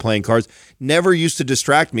there while you're playing cards. Never used to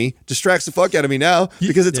distract me. Distracts the fuck out of me now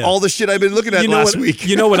because it's all the shit I've been looking at last week.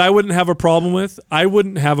 You know what I wouldn't have a problem with? I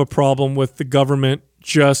wouldn't have a problem with the government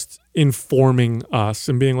just informing us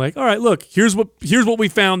and being like, all right, look, here's what we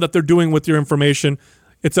found that they're doing with your information.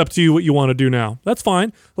 It's up to you what you want to do now. That's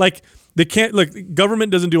fine. Like, they can't, like,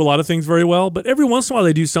 government doesn't do a lot of things very well, but every once in a while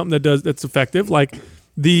they do something that's effective. Like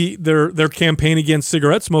their campaign against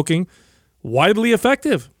cigarette smoking, widely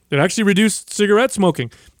effective. It actually reduced cigarette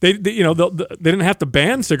smoking. They didn't have to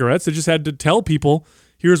ban cigarettes. They just had to tell people,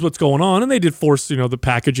 here's what's going on. And they did force, the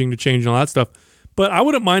packaging to change and all that stuff. But I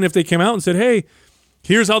wouldn't mind if they came out and said, hey,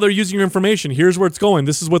 here's how they're using your information. Here's where it's going.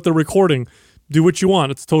 This is what they're recording. Do what you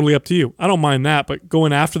want. It's totally up to you. I don't mind that, but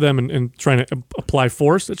going after them and trying to apply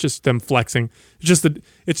force, it's just them flexing.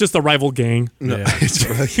 It's just a rival gang. No, it's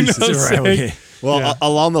a rival gang. Well,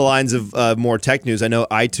 along the lines of more tech news, I know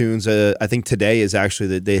iTunes, I think today is actually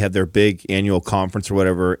that they have their big annual conference or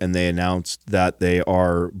whatever, and they announced that they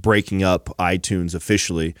are breaking up iTunes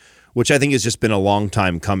officially, which I think has just been a long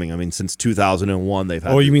time coming. I mean, since 2001, they've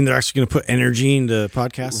had. Oh, you mean they're actually going to put energy into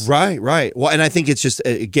podcasts? Right. Well, and I think it's just,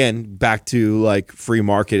 again, back to like free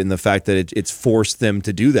market and the fact that it's forced them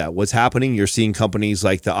to do that. What's happening? You're seeing companies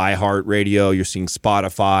like the iHeartRadio, you're seeing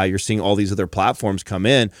Spotify, you're seeing all these other platforms come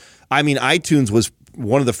in. I mean, iTunes was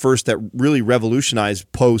one of the first that really revolutionized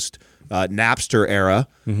post Napster era.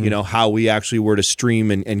 Mm-hmm. How we actually were to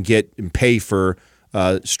stream and get and pay for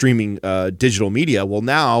streaming digital media. Well,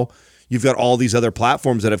 now you've got all these other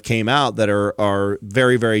platforms that have came out that are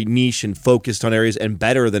very, very niche and focused on areas and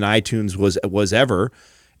better than iTunes was ever.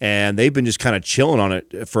 And they've been just kind of chilling on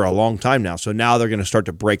it for a long time now. So now they're going to start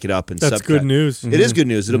to break it up and That's good news. It is good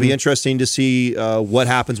news. It'll be interesting to see what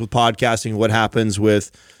happens with podcasting, what happens with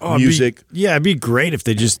music. It'd be great if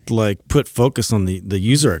they just like put focus on the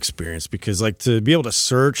user experience, because like to be able to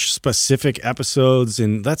search specific episodes,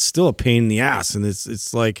 and that's still a pain in the ass. And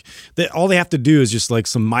it's like all they have to do is just like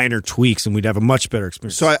some minor tweaks, and we'd have a much better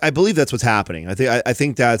experience. So I believe that's what's happening. I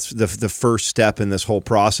think that's the first step in this whole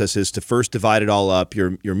process is to first divide it all up.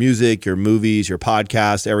 Your music, your movies, your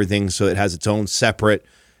podcast, everything, so it has its own separate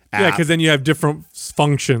app. Yeah, because then you have different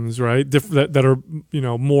functions, right? That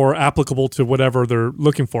are more applicable to whatever they're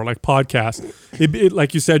looking for, like podcasts.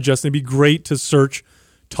 Like you said, Justin, it'd be great to search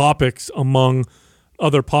topics among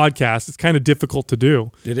other podcasts. It's kind of difficult to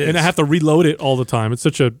do. It is, and I have to reload it all the time. It's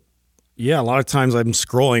such a a lot of times I'm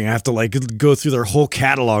scrolling. I have to like go through their whole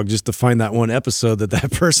catalog just to find that one episode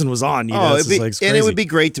that person was on. And it would be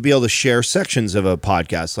great to be able to share sections of a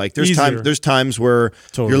podcast. Like there's times where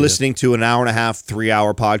you're listening to an hour and a half,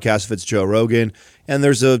 3-hour podcast if it's Joe Rogan, and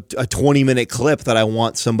there's a 20-minute clip that I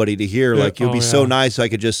want somebody to hear. Like it would be so nice I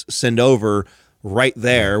could just send over right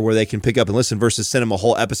there where they can pick up and listen versus send them a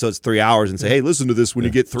whole episode's 3 hours and say, hey, listen to this when you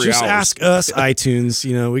get 3 hours. Just ask us, iTunes.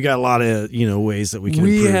 We got a lot of ways that we can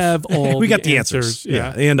improve. We have all we got the answers.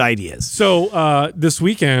 And ideas. So this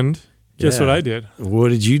weekend, guess what I did? What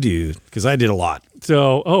did you do? Because I did a lot.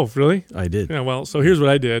 So, really? I did. Yeah, well, so here's what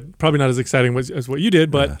I did. Probably not as exciting as what you did,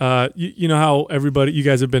 but you know how you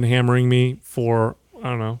guys have been hammering me for,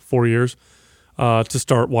 4 years to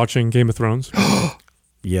start watching Game of Thrones.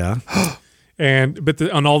 Yeah. But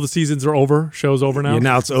on all the seasons are over. Show's over now. Yeah,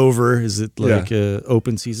 now it's over. Is it like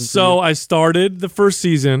open season? So I started the first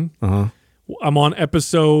season. I'm on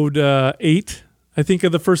episode 8, I think,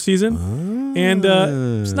 of the first season, and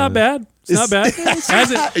it's not bad. It's not bad.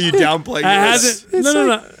 Are you downplaying it?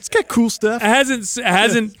 No. It's got cool stuff. It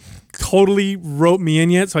hasn't totally roped me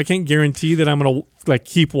in yet, so I can't guarantee that I'm gonna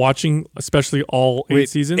keep watching, especially all 8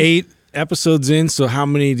 seasons. episodes in. So how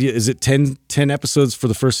many? Is it 10 episodes for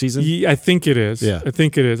the first season? Yeah, I think it is. Yeah. I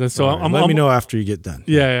think it is. And so All right, let me know after you get done.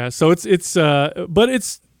 Yeah. So but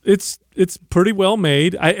it's pretty well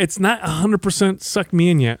made. It's not 100% sucked me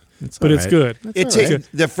in yet, but it's right. good.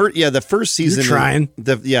 The first season. You're trying.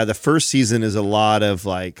 The first season is a lot of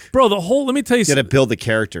like. Bro, let me tell you You got to build the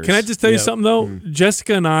characters. Can I just tell you something though?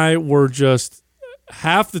 Jessica and I were just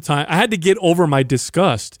half the time. I had to get over my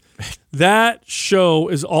disgust. That show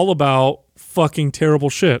is all about fucking terrible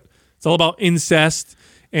shit. It's all about incest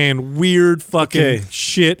and weird fucking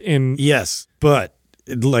shit. And yes, but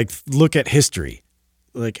like look at history.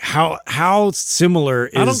 Like how similar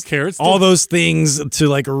is I don't care. It's all still, those things to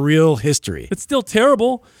like a real history? It's still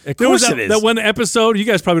terrible. Of There was course it is. that one episode you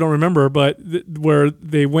guys probably don't remember, but where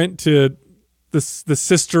they went to the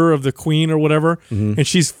sister of the queen or whatever, and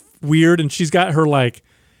she's weird and she's got her like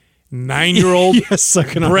 9-year-old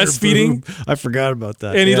sucking on breastfeeding. her boob. I forgot about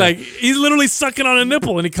that. And he's literally sucking on a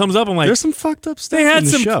nipple, and he comes up. I'm like, there's some fucked up stuff. they had in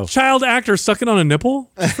the some show. child actors sucking on a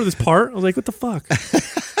nipple just for this part. I was like, what the fuck,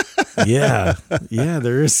 yeah,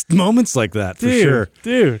 there is moments like that for sure.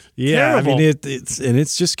 dude. Yeah, terrible. I mean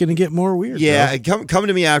it's just gonna get more weird. Yeah, bro. come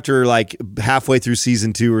to me after like halfway through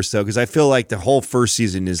season 2 or so, because I feel like the whole first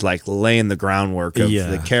season is like laying the groundwork of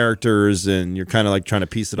the characters, and you're kind of like trying to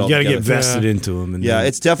piece it all You gotta together. get vested into them. And Yeah, then,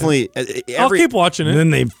 it's definitely. I'll keep watching and it. then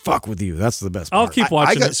they fuck with you. That's the best part. I'll keep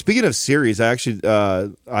watching it. Speaking of series, I actually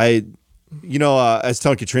I was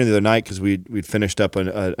telling Katrina the other night because we'd finished up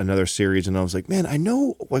another series, and I was like, man, I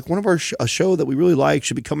know like one of our a show that we really like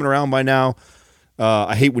should be coming around by now.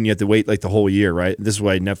 I hate when you have to wait like the whole year, right? This is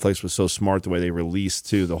why Netflix was so smart the way they released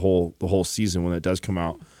too the whole season when it does come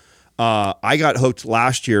out. I got hooked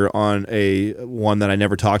last year on one that I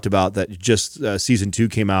never talked about that just season 2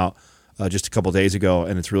 came out just a couple days ago,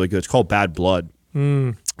 and it's really good. It's called Bad Blood.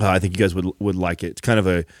 I think you guys would like it. It's kind of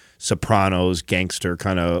a Sopranos gangster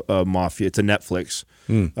kind of mafia. It's a Netflix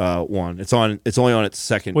one. It's only on its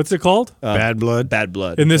second. What's it called? Bad Blood. Bad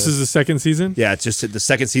Blood. And this is the second season. Yeah, it's just the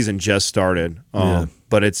second season just started.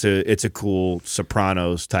 But it's a cool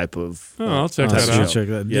Sopranos type of. I'll check I that should out. check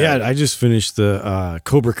that. Yeah. Yeah, I just finished the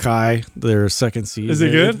Cobra Kai, their second season. Is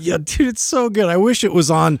it good? Yeah, dude, it's so good. I wish it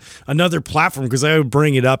was on another platform because I would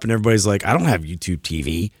bring it up and everybody's like, I don't have YouTube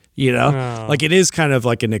TV. Like it is kind of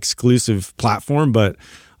like an exclusive platform, but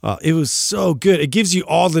it was so good. It gives you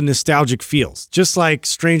all the nostalgic feels, just like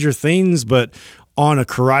Stranger Things, but on a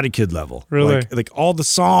Karate Kid level. Really? Like all the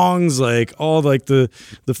songs, like all like the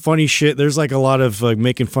funny shit. There's like a lot of like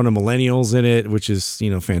making fun of millennials in it, which is,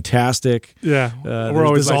 fantastic. Yeah, We're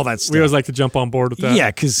always all that stuff. We always like to jump on board with that.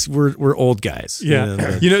 Yeah, because we're old guys.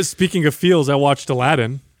 Yeah. Speaking of feels, I watched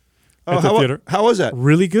Aladdin at the theater. How was that?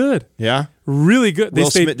 Really good. Yeah. Really good.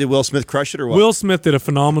 Did Will Smith crush it or what? Will Smith did a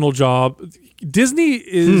phenomenal job. Disney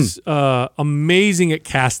is amazing at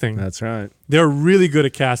casting. That's right. They're really good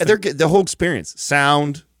at casting. The whole experience,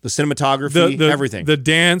 sound, the cinematography, everything. The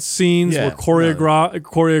dance scenes were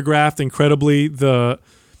choreographed incredibly.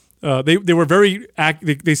 They were very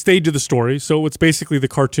they stayed to the story, so it's basically the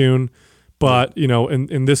cartoon, but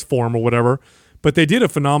in this form or whatever. But they did a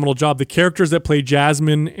phenomenal job. The characters that play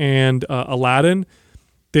Jasmine and Aladdin,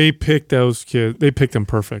 they picked those kids. They picked them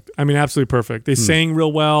perfect. I mean, absolutely perfect. They sang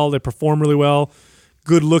real well. They performed really well.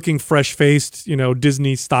 Good looking, fresh faced,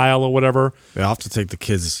 Disney style or whatever. I'll have to take the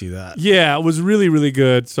kids to see that. Yeah, it was really, really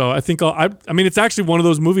good. So I think I mean, it's actually one of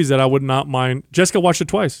those movies that I would not mind. Jessica watched it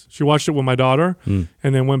twice. She watched it with my daughter and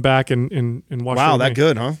then went back and watched it. Wow, with that me.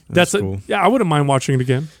 good, huh? That's cool. Yeah, I wouldn't mind watching it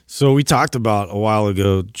again. So we talked about a while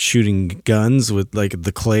ago shooting guns with like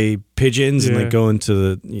the clay pigeons and like going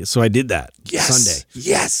to so I did that Sunday.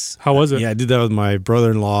 Yes. How was it? Yeah, I did that with my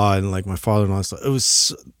brother-in-law and like my father-in-law. So it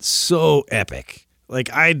was so epic. Like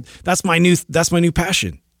that's my new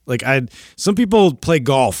passion. Like some people play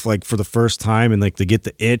golf like for the first time and like they get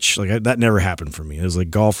the itch. Like that never happened for me. It was like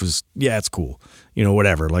golf is it's cool.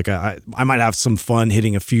 Whatever. Like I might have some fun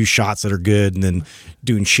hitting a few shots that are good and then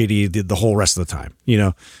doing shitty the whole rest of the time.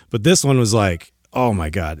 But this one was like, oh my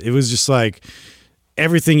God. It was just like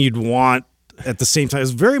everything you'd want at the same time.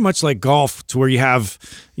 It's very much like golf to where you have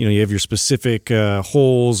your specific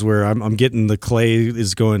holes where I'm getting the clay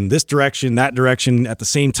is going this direction, that direction at the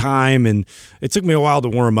same time. And it took me a while to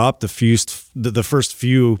warm up the first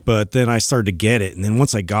few, but then I started to get it. And then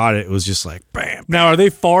once I got it, it was just like, bam. Now, are they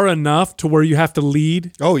far enough to where you have to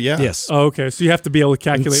lead? Oh, yeah. Yes. Oh, okay. So you have to be able to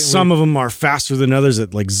calculate. Some of them are faster than others.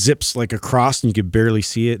 It like zips like across and you could barely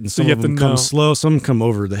see it. And some you of have to them come know. slow. Some come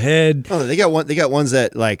over the head. Oh, they got ones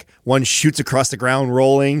that like one shoots across the ground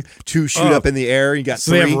rolling, two shoot up in the air. You got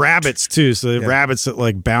So three. they have rabbits too. So they have rabbits that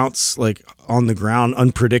like bounce like on the ground,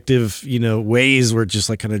 unpredictive, ways where it just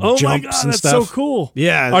like kind of jumps my God, and that's stuff. so cool.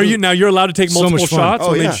 Yeah. You're allowed to take So multiple much fun. shots Oh,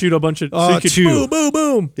 and yeah. then shoot a bunch of so you could two. boom, boom,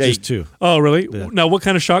 boom. Yeah, Just two. Oh, really? Yeah. Now, what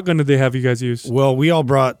kind of shotgun did they have you guys use? Well, we all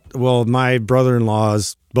brought. Well, my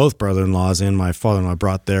both brother-in-laws, and my father-in-law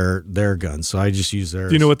brought their guns, so I just used theirs.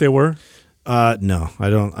 Do you know what they were? No, I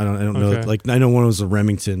don't know. Okay. Like I know one was a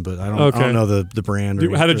Remington, but I don't know the brand.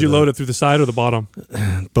 How did you load it, through the side or the bottom?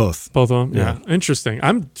 Both. Both of them. Yeah. Interesting.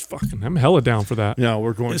 I'm hella down for that. No,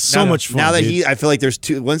 we're going. It's so much fun. Now that dude. I feel like there's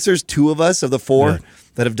two. Once there's two of us of the four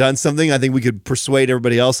that have done something, I think we could persuade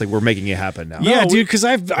everybody else. Like we're making it happen now. Yeah, dude, because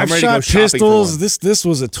I've ready to go shot shopping for pistols. one. This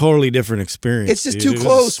was a totally different experience. It's just dude. too It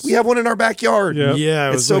close. was We have one in our backyard. Yeah. Yeah, it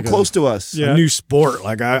it's was so like close to us. Yeah. a new sport.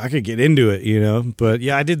 Like I could get into it, But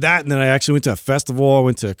yeah, I did that, and then I actually went to a festival. I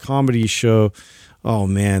went to a comedy show. Oh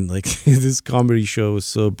man, like this comedy show was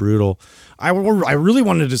so brutal. I really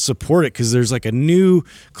wanted to support it because there's like a new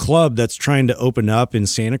club that's trying to open up in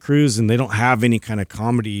Santa Cruz, and they don't have any kind of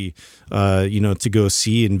comedy, to go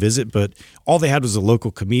see and visit. But all they had was the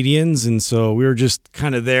local comedians, and so we were just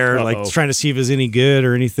kind of there, like trying to see if it was any good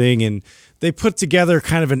or anything. And they put together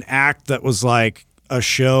kind of an act that was like a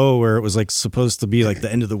show where it was like supposed to be like the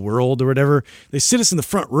end of the world or whatever. They sit us in the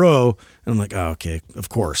front row, and I'm like, oh, okay, of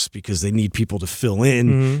course, because they need people to fill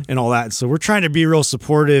in and all that. And so we're trying to be real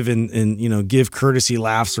supportive and give courtesy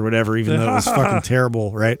laughs or whatever, even though it was fucking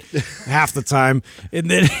terrible, right? Half the time. And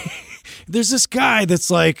then there's this guy that's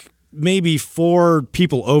like maybe 4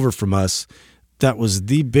 people over from us that was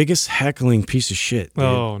the biggest heckling piece of shit. Dude.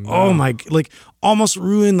 Oh, no. Oh my, like almost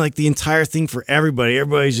ruined like the entire thing for everybody.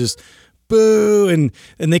 Everybody's just boo, and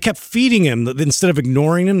they kept feeding him instead of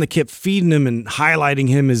ignoring him. They kept feeding him and highlighting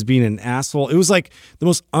him as being an asshole. It was like the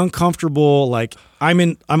most uncomfortable, like I'm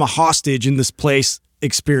a hostage in this place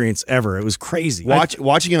experience ever. It was crazy.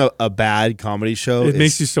 Watching a bad comedy show, It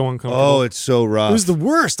makes you so uncomfortable. Oh, it's so rough. It was the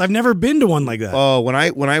worst. I've never been to one like that. Oh, when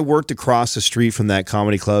I worked across the street from that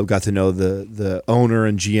comedy club, got to know the owner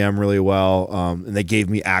and GM really well, and they gave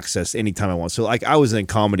me access anytime I want. So like I was in a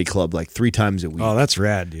comedy club like 3 times a week. Oh, that's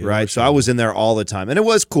rad, dude. Right. So I was in there all the time, and it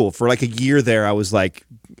was cool. For like a year there, I was like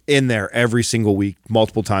in there every single week,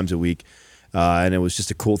 multiple times a week. And it was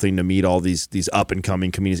just a cool thing to meet all these up and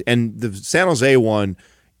coming comedians. And the San Jose one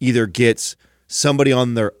either gets somebody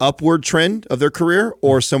on their upward trend of their career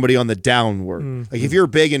or somebody on the downward. Like if you're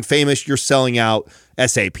big and famous, you're selling out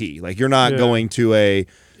SAP. Like you're not going to a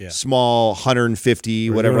small 150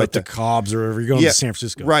 Or whatever, you're like up to Cobb's or wherever. You're going to San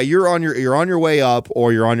Francisco. Right. You're on your way up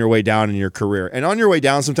or you're on your way down in your career. And on your way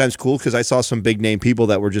down sometimes cool because I saw some big name people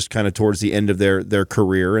that were just kind of towards the end of their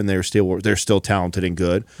career and they're still talented and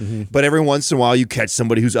good. But every once in a while you catch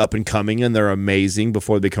somebody who's up and coming and they're amazing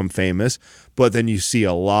before they become famous. But then you see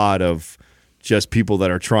a lot of just people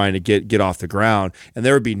that are trying to get off the ground. And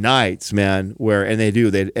there would be nights, man, where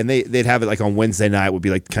they'd have it like on Wednesday night would be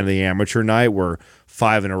like kind of the amateur night where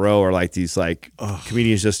 5 in a row are like these like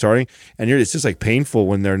comedians just starting, and it's just like painful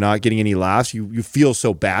when they're not getting any laughs. You feel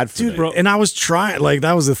so bad for them. Bro. And I was trying, like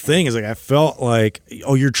that was the thing, is like I felt like,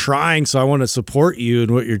 oh, you're trying, so I want to support you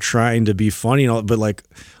and what you're trying to be funny and all, but like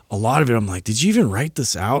a lot of it, I'm like, did you even write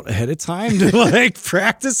this out ahead of time to like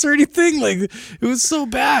practice or anything? Like it was so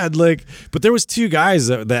bad. Like, but there was 2 guys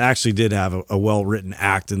that actually did have a well-written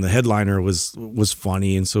act, and the headliner was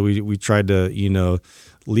funny, and so we tried to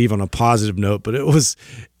leave on a positive note. But it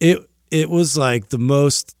was like the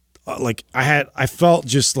most. Like I felt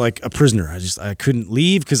just like a prisoner. I couldn't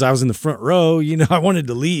leave because I was in the front row. I wanted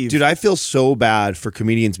to leave. Dude, I feel so bad for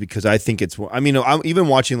comedians because I think I'm even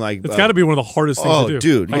watching like it's got to be one of the hardest things to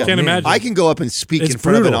do. Dude, I can't imagine. I can go up and speak in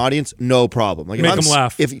front of an audience, no problem. Like make them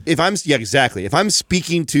laugh. If I'm exactly. If I'm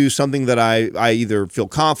speaking to something that I either feel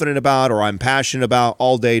confident about or I'm passionate about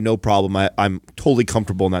all day, no problem. I'm totally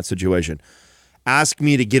comfortable in that situation. Ask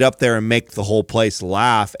me to get up there and make the whole place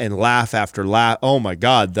laugh and laugh after laugh. Oh my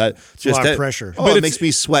God, that's just a lot of pressure. Oh, it makes me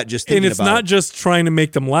sweat just thinking about it. And it's not just trying to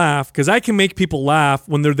make them laugh, because I can make people laugh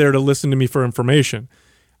when they're there to listen to me for information.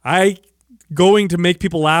 Going to make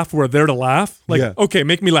people laugh where they're to laugh. Like, okay,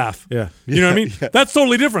 make me laugh. Yeah. You know what I mean? That's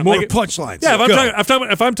totally different. More like, punchlines. Yeah,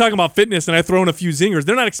 if I'm talking about fitness and I throw in a few zingers,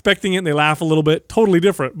 they're not expecting it and they laugh a little bit. Totally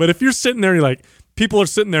different. But if you're sitting there and you're like, people are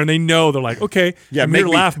sitting there and they know, they're like, okay, I'm here to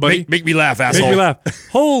laugh, buddy. Make me laugh, asshole. Make me laugh.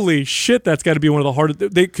 Holy shit, that's got to be one of the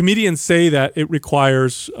hardest. Comedians say that it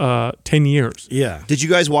requires 10 years. Yeah. Did you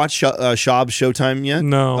guys watch Shab's Showtime yet?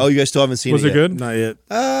 No. Oh, you guys still haven't seen Was it it yet? good? Not yet.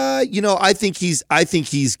 I think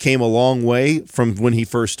he's came a long way from when he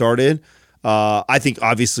first started. I think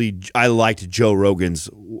obviously I liked Joe Rogan's.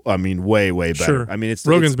 I mean, way better. Sure. I mean,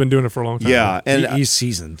 Rogan's been doing it for a long time. Yeah, and he's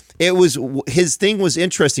seasoned. it was his thing was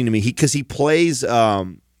interesting to me because he plays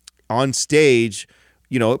on stage,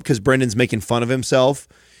 because Brendan's making fun of himself.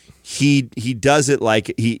 He does it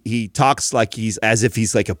like he talks like he's as if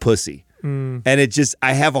he's like a pussy, and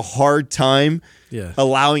I have a hard time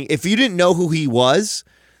allowing. If you didn't know who he was,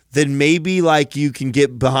 then maybe like you can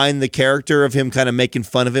get behind the character of him kind of making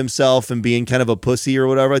fun of himself and being kind of a pussy or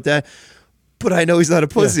whatever like that. But I know he's not a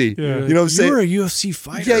pussy. Yeah. You know what I'm saying? You're a UFC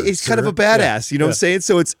fighter. Yeah, he's kind of a badass. You know what I'm saying?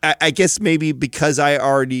 So it's I guess maybe because I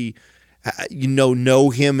already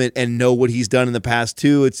know him and know what he's done in the past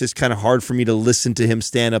too. It's just kind of hard for me to listen to him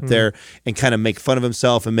stand up there and kind of make fun of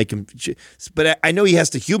himself and make him. But I know he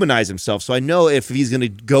has to humanize himself. So I know if he's going to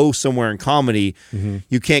go somewhere in comedy,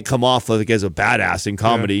 you can't come off like as a badass in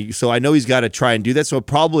comedy. Yeah. So I know he's got to try and do that. So it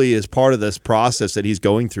probably is part of this process that he's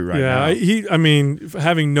going through right now. Yeah,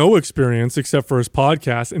 having no experience except for his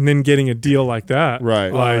podcast and then getting a deal like that,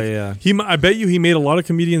 right? I bet you he made a lot of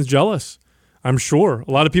comedians jealous. I'm sure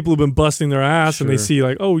a lot of people have been busting their ass and they see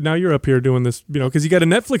like, oh, now you're up here doing this, because you got a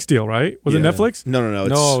Netflix deal, right? Was it Netflix? No.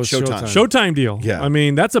 It's Showtime. Showtime deal. Yeah. I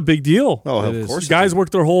mean, that's a big deal. Oh, of course. Guys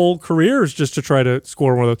work their whole careers just to try to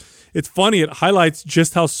score one of those. It's funny. It highlights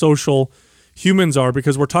just how social humans are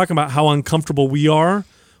because we're talking about how uncomfortable we are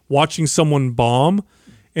watching someone bomb.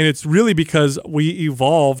 And it's really because we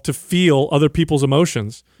evolved to feel other people's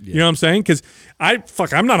emotions. Yeah. You know what I'm saying? Because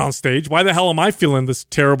I'm not on stage. Why the hell am I feeling this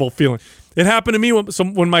terrible feeling? It happened to me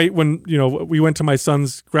when we went to my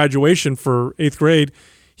son's graduation for 8th grade.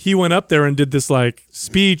 He went up there and did this like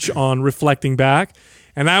speech on reflecting back,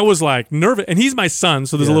 and I was like nervous. And he's my son,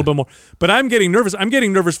 so there's a little bit more. But I'm getting nervous. I'm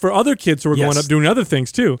getting nervous for other kids who are going up doing other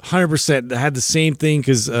things too. 100%. I had the same thing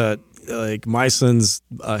because like my son's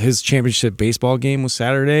his championship baseball game was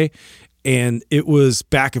Saturday, and it was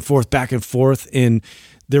back and forth, and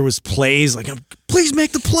there was plays like, please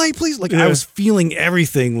make the play, please. Like I was feeling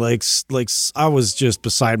everything, like I was just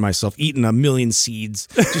beside myself, eating a million seeds,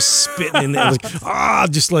 just spitting in there,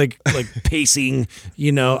 just like pacing.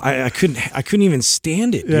 I couldn't even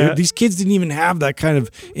stand it, dude. Yeah. These kids didn't even have that kind of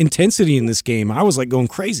intensity in this game. I was like going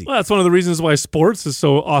crazy. Well, that's one of the reasons why sports is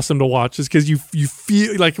so awesome to watch, is because you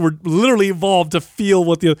feel like we're literally evolved to feel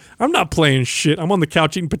what I'm not playing shit. I'm on the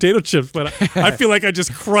couch eating potato chips, but I feel like I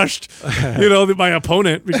just crushed, my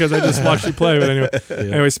opponent because I just watched you play. But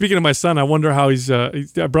anyway, speaking of my son, I wonder how he's.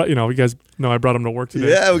 I brought you guys know I brought him to work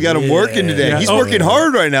today. Yeah, we got him working today. Yeah. He's working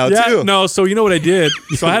hard right now too. No, so you know what I did?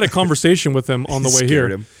 So I had a conversation with him on the way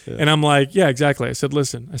here, and I'm like, yeah, exactly. I said,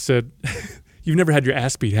 listen, you've never had your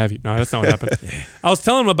ass beat, have you? No, that's not what happened. I was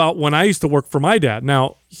telling him about when I used to work for my dad.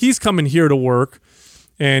 Now he's coming here to work.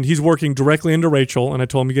 And he's working directly into Rachel, and I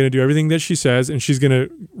told him you're going to do everything that she says, and she's going to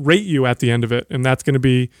rate you at the end of it, and that's going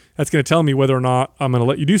to tell me whether or not I'm going to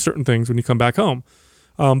let you do certain things when you come back home.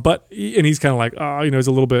 And he's kind of like, he's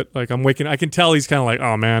a little bit like I can tell he's kind of like,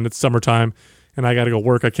 oh man, it's summertime, and I got to go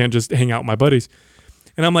work. I can't just hang out with my buddies.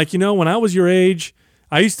 And I'm like, when I was your age,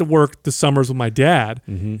 I used to work the summers with my dad,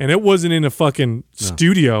 and it wasn't in a fucking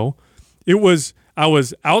studio. I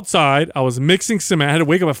was outside. I was mixing cement. I had to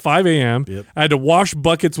wake up at 5 a.m. Yep. I had to wash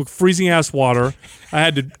buckets with freezing ass water. I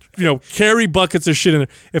had to, carry buckets of shit in there.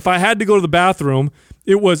 If I had to go to the bathroom,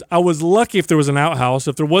 I was lucky if there was an outhouse.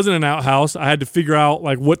 If there wasn't an outhouse, I had to figure out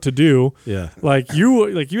like what to do. Yeah.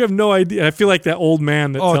 You have no idea. I feel like that old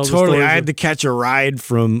man that tells totally. the stories. I had to catch a ride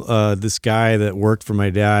from this guy that worked for my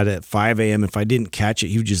dad at 5 a.m. If I didn't catch it,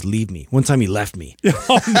 he would just leave me. One time he left me.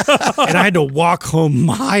 Oh, no. And I had to walk home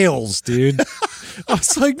miles, dude. I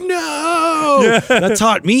was like, no. Yeah. That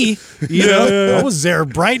taught me. I was there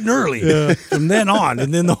bright and early from then on.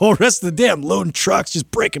 And then the whole rest of the day, I'm loading trucks,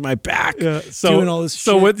 just breaking my back, doing all this shit.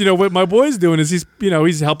 So what my boy's doing is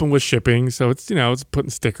he's helping with shipping. So it's putting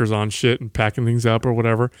stickers on shit and packing things up or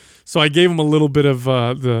whatever. So I gave him a little bit of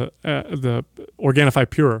the Organifi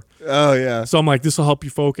Pure. Oh yeah. So I'm like, this will help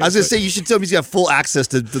you focus. I was gonna say you should tell him he's got full access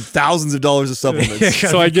to the thousands of dollars of supplements.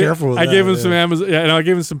 So I gave him some Amazon. Yeah, and I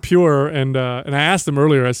gave him some Pure, and I asked him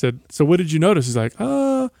earlier. I said, so what did you notice? He's like,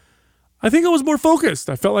 I think I was more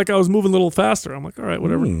focused. I felt like I was moving a little faster. I'm like, all right,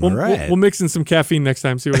 whatever. We'll mix in some caffeine next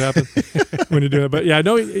time, see what happens when you do it. But yeah,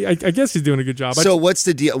 I guess he's doing a good job. So what's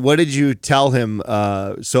the deal? What did you tell him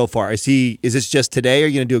so far? Is this just today? Are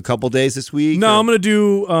you going to do a couple days this week? No, I'm going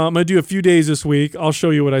to do a few days this week. I'll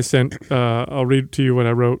show you what I sent. I'll read to you what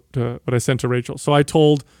I wrote, what I sent to Rachel. So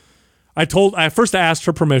I first asked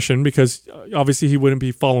her permission because obviously he wouldn't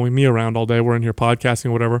be following me around all day. We're in here podcasting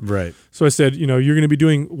or whatever. Right. So I said, you're going to be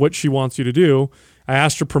doing what she wants you to do. I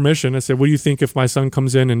asked her permission. I said, what do you think if my son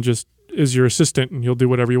comes in and just as your assistant and he'll do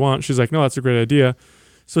whatever you want. She's like, no, that's a great idea.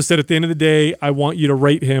 So I said, at the end of the day, I want you to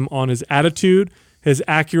rate him on his attitude, his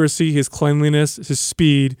accuracy, his cleanliness, his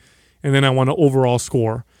speed, and then I want an overall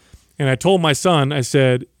score. And I told my son, I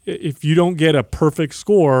said, if you don't get a perfect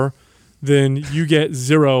score, then you get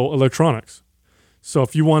 0 electronics. So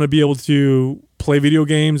if you want to be able to play video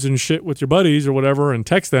games and shit with your buddies or whatever and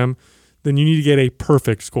text them, then you need to get a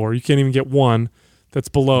perfect score. You can't even get one that's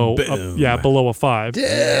below below a 5.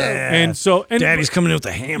 Yeah. And so Daddy's coming in with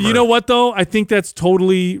a hammer. You know what though? I think that's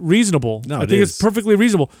totally reasonable. No, I think it's perfectly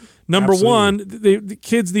reasonable. Number Absolutely. one, the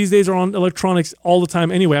kids these days are on electronics all the time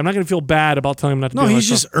anyway. I'm not going to feel bad about telling them not to be on he's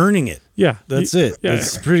electronics. just earning it. Yeah. That's it. Yeah.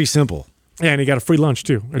 It's pretty simple. Yeah, and he got a free lunch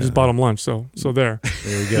too. I just bought him lunch, so there. There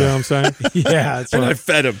you go. You know what I'm saying? Yeah, that's right. I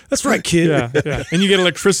fed him. That's right, kid. Yeah. And you get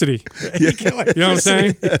electricity. You know what I'm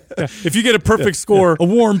saying? Yeah. If you get a perfect score, A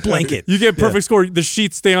warm blanket. you get a perfect score, the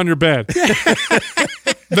sheets stay on your bed.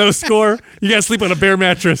 No score, you got to sleep on a bare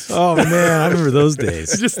mattress. Oh man, I remember those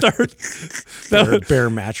days. Just start. Bare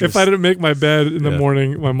mattress. If I didn't make my bed in the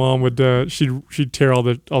morning, my mom would she'd tear all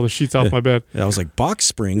the sheets off my bed. I was like, box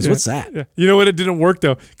springs. What's that? Yeah. You know what? It didn't work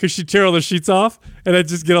though, because she'd tear all the sheets off, and I'd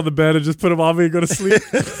just get on the bed and just put them on me and go to sleep.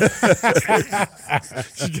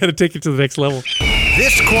 She's got to take it to the next level.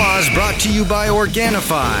 This Quaz brought to you by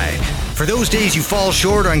Organifi. For those days you fall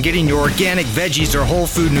short on getting your organic veggies or whole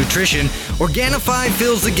food nutrition, Organifi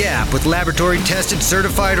fills the gap with laboratory-tested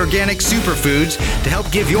certified organic superfoods to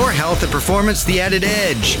help give your health and performance the added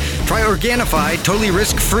edge. Try Organifi totally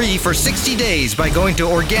risk-free for 60 days by going to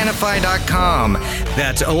Organifi.com.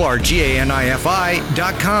 That's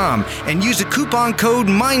ORGANIFI.com. And use the coupon code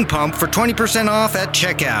MINDPUMP for 20% off at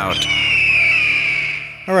checkout.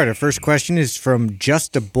 All right, our first question is from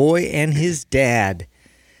Just a Boy and his dad.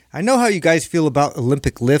 I know how you guys feel about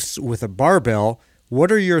Olympic lifts with a barbell.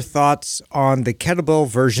 What are your thoughts on the kettlebell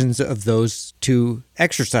versions of those two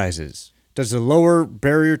exercises? Does the lower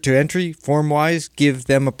barrier to entry, form-wise, give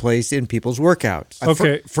them a place in people's workouts?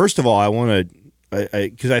 Okay. First of all, I want to,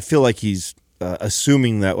 because I feel like he's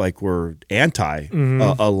assuming that like we're anti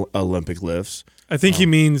Olympic lifts. I think he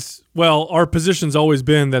means, well, our position's always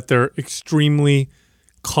been that they're extremely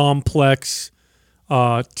complex,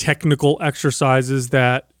 technical exercises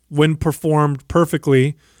that, when performed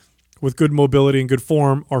perfectly with good mobility and good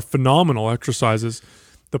form, are phenomenal exercises.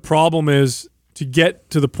 The problem is to get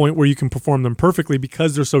to the point where you can perform them perfectly,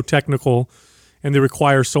 because they're so technical and they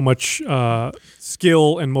require so much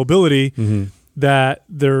skill and mobility that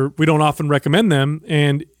we don't often recommend them.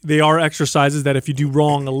 And they are exercises that if you do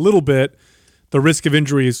wrong a little bit, the risk of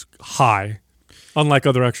injury is high. Unlike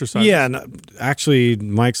other exercises. Yeah, and actually,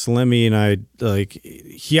 Mike Salemi and I,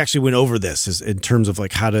 he actually went over this in terms of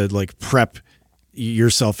like how to like prep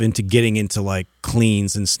yourself into getting into like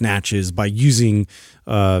cleans and snatches by using,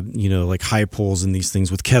 like high pulls and these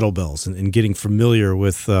things with kettlebells and getting familiar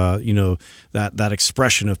with, that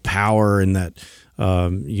expression of power and that,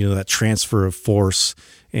 that transfer of force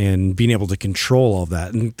and being able to control all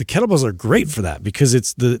that. And the kettlebells are great for that because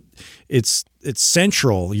it's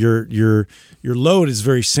central. Your load is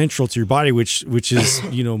very central to your body, which is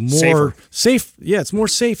more safe. Yeah, it's more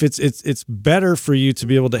safe. It's better for you to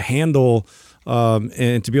be able to handle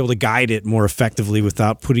and to be able to guide it more effectively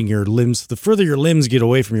without putting your limbs. The further your limbs get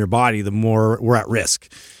away from your body, the more we're at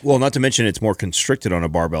risk. Well, not to mention it's more constricted on a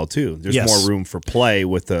barbell too. There's more room for play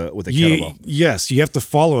with a kettlebell. Yes, you have to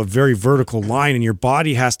follow a very vertical line, and your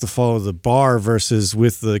body has to follow the bar. Versus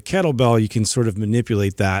with the kettlebell, you can sort of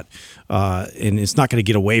manipulate that, and it's not going to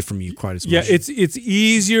get away from you quite as much. Yeah, it's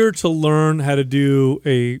easier to learn how to do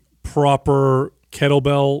a proper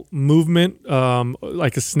kettlebell movement,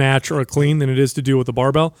 like a snatch or a clean, than it is to do with a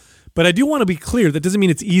barbell. But I do want to be clear, that doesn't mean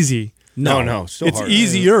it's easy. No, still it's hard.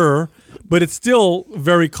 easier, but it's still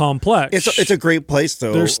very complex. It's a great place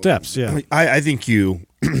though. There's steps. Yeah, I think you.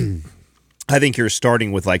 I think you're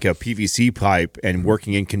starting with like a PVC pipe and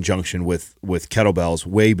working in conjunction with kettlebells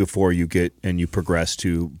way before you get and you progress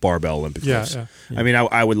to barbell Olympic lifts. Yeah. I mean,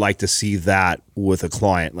 I would like to see that with a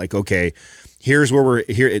client. Like, okay, here's where we're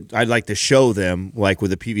here. I'd like to show them like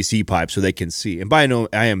with a PVC pipe so they can see. And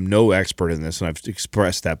I am no expert in this, and I've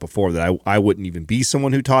expressed that before that I wouldn't even be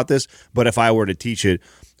someone who taught this. But if I were to teach it,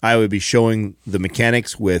 I would be showing the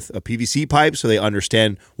mechanics with a PVC pipe so they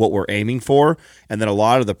understand what we're aiming for. And then a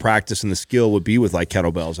lot of the practice and the skill would be with like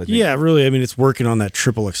kettlebells, I think. Yeah, really. I mean, it's working on that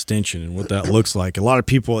triple extension and what that looks like. A lot of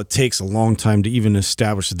people, it takes a long time to even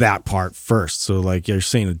establish that part first. So like you're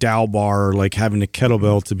saying a dowel bar, or like having a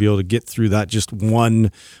kettlebell to be able to get through that just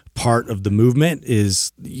one part of the movement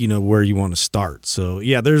is, where you want to start. So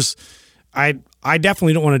yeah, there's I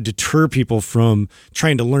definitely don't want to deter people from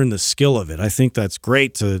trying to learn the skill of it. I think that's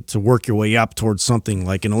great to work your way up towards something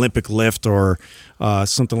like an Olympic lift or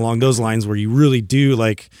something along those lines where you really do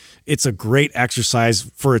it's a great exercise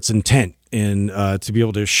for its intent and to be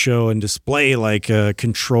able to show and display like a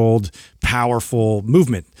controlled, powerful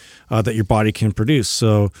movement that your body can produce.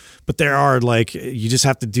 So, but there are you just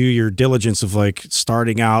have to do your diligence of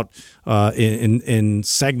starting out and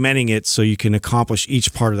segmenting it so you can accomplish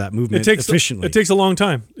each part of that movement efficiently. It takes a long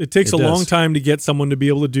time. It takes a long time to get someone to be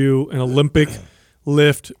able to do an Olympic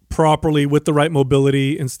lift properly with the right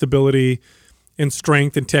mobility and stability and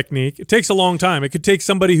strength and technique. It takes a long time. It could take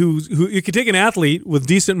somebody it could take an athlete with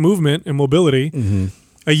decent movement and mobility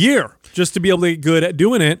a year just to be able to get good at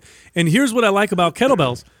doing it. And here's what I like about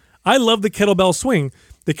kettlebells. I love the kettlebell swing.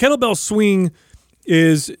 The kettlebell swing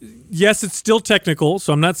is, yes, it's still technical,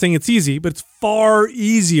 so I'm not saying it's easy, but it's far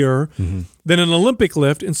easier than an Olympic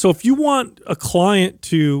lift. And so if you want a client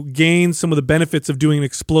to gain some of the benefits of doing an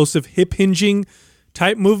explosive hip hinging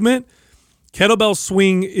type movement, kettlebell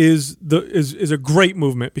swing is a great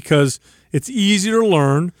movement because it's easier to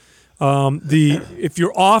learn. If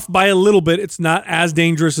you're off by a little bit, it's not as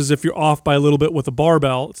dangerous as if you're off by a little bit with a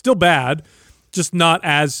barbell. It's still bad, just not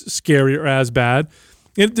as scary or as bad.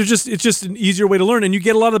 It's just an easier way to learn, and you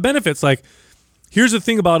get a lot of the benefits. Like, here's the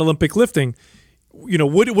thing about Olympic lifting.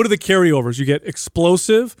 What are the carryovers? You get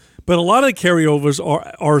explosive, but a lot of the carryovers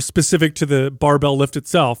are specific to the barbell lift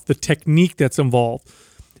itself, the technique that's involved.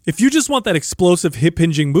 If you just want that explosive hip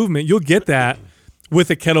hinging movement, you'll get that with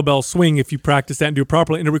a kettlebell swing if you practice that and do it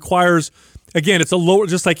properly. And it requires, again, it's a lower,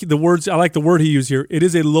 just like the words, I like the word he used here, it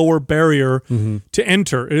is a lower barrier to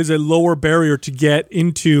enter. It is a lower barrier to get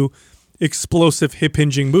into explosive hip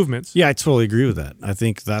hinging movements. Yeah, I totally agree with that. I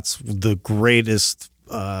think that's the greatest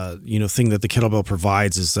thing that the kettlebell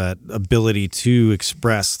provides is that ability to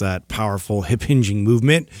express that powerful hip hinging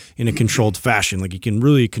movement in a controlled fashion. Like, you can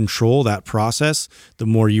really control that process the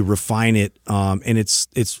more you refine it, and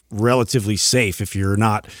it's relatively safe if you're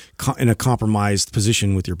not in a compromised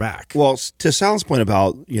position with your back. Well, to Sal's point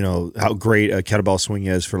about how great a kettlebell swing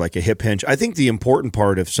is for like a hip hinge, I think the important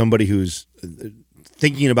part of somebody who's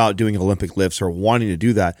thinking about doing Olympic lifts or wanting to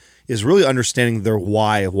do that is really understanding their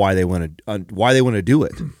why of why they want to do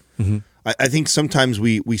it. I think sometimes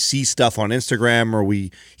we see stuff on Instagram or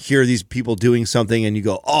we hear these people doing something and you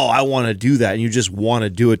go, oh, I want to do that, and you just want to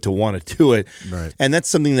do it to want to do it. Right. And that's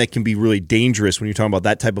something that can be really dangerous when you're talking about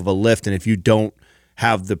that type of a lift, and if you don't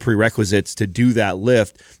have the prerequisites to do that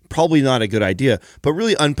lift, probably not a good idea. But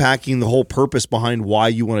really unpacking the whole purpose behind why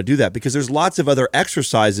you want to do that, because there's lots of other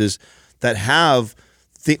exercises that have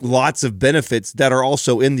lots of benefits that are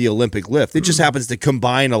also in the Olympic lift. It just happens to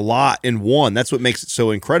combine a lot in one. That's what makes it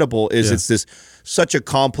so incredible. It's such a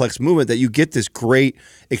complex movement that you get this great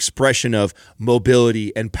expression of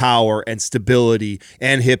mobility and power and stability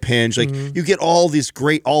and hip hinge. Like, you get all these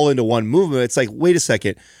great all into one movement. It's like, wait a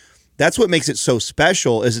second. That's what makes it so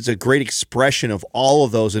special, is it's a great expression of all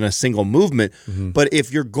of those in a single movement. But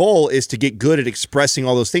if your goal is to get good at expressing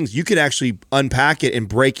all those things, you can actually unpack it and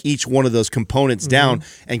break each one of those components down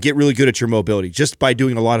and get really good at your mobility just by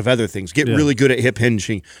doing a lot of other things. Get really good at hip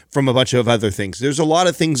hinging from a bunch of other things. There's a lot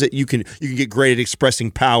of things that you can get great at expressing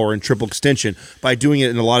power and triple extension by doing it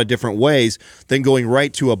in a lot of different ways than going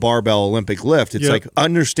right to a barbell Olympic lift. It's like,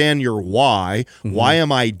 understand your why. Why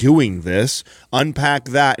am I doing this? Unpack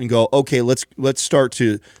that and go, okay, let's start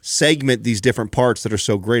to segment these different parts that are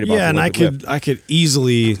so great about. Yeah, and I could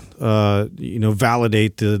easily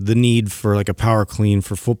validate the need for like a power clean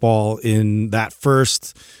for football in that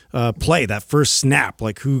first play, that first snap,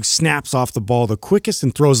 like who snaps off the ball the quickest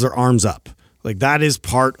and throws their arms up. Like, that is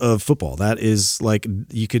part of football. That is, like,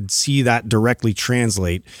 you could see that directly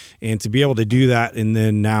translate, and to be able to do that and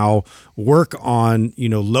then now work on,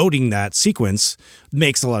 loading that sequence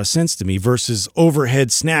makes a lot of sense to me, versus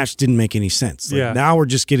overhead snatch didn't make any sense. Like, now we're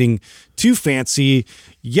just getting too fancy.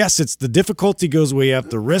 Yes, it's the difficulty goes way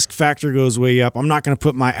up. The risk factor goes way up. I'm not going to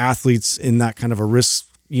put my athletes in that kind of a risk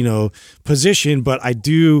position, but I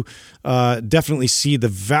do definitely see the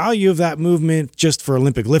value of that movement just for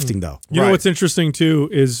Olympic lifting, though. You know what's interesting too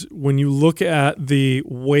is when you look at the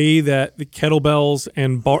way that the kettlebells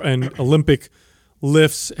and Olympic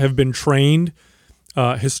lifts have been trained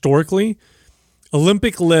historically.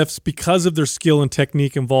 Olympic lifts, because of their skill and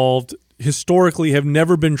technique involved, historically have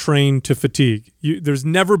never been trained to fatigue. There's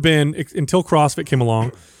never been, until CrossFit came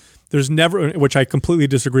along, there's never, which I completely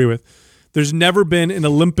disagree with, there's never been an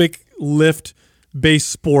Olympic lift-based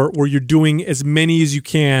sport where you're doing as many as you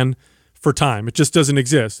can for time. It just doesn't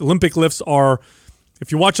exist. Olympic lifts are,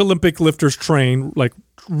 if you watch Olympic lifters train, like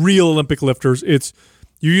real Olympic lifters, it's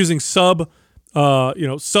you're using suboptimal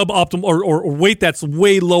or weight that's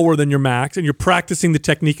way lower than your max, and you're practicing the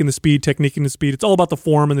technique and the speed. It's all about the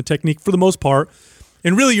form and the technique for the most part.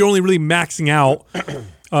 And really, you're only really maxing out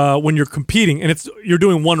when you're competing, and you're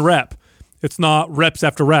doing one rep. It's not reps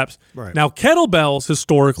after reps. Right. Now, kettlebells,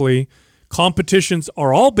 historically, competitions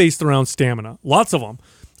are all based around stamina, lots of them,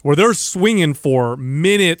 where they're swinging for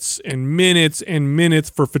minutes and minutes and minutes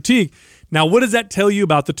for fatigue. Now, what does that tell you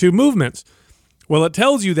about the two movements? Well, it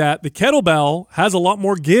tells you that the kettlebell has a lot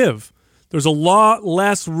more give. There's a lot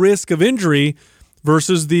less risk of injury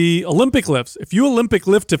versus the Olympic lifts. If you Olympic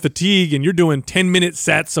lift to fatigue and you're doing 10-minute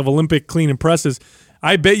sets of Olympic clean and presses,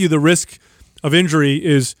 I bet you the risk of injury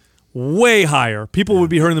is way higher. People would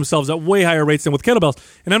be hurting themselves at way higher rates than with kettlebells.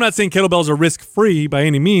 And I'm not saying kettlebells are risk-free by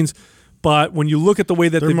any means, but when you look at the way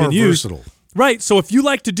that they've been used, versatile. Right. So if you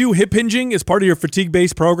like to do hip hinging as part of your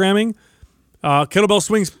fatigue-based programming, kettlebell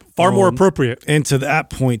swings far more appropriate. And to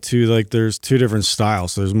that point too, like there's two different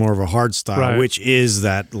styles. So there's more of a hard style, Right. which is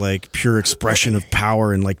that like pure expression of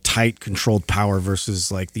power and like tight controlled power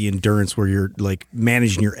versus like the endurance where you're like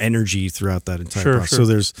managing your energy throughout that entire process. Sure. So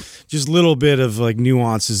there's just a little bit of like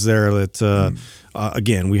nuances there that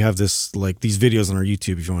again, we have these videos on our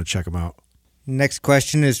YouTube if you want to check them out. Next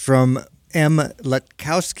question is from M.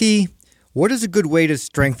 Lutkowski. What is a good way to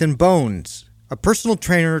strengthen bones? A personal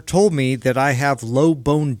trainer told me that I have low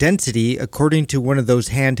bone density according to one of those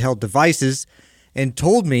handheld devices and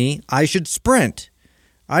told me I should sprint.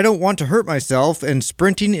 I don't want to hurt myself, and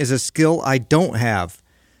sprinting is a skill I don't have.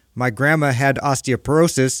 My grandma had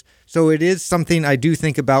osteoporosis, so it is something I do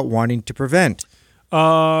think about wanting to prevent.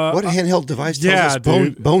 What handheld device tells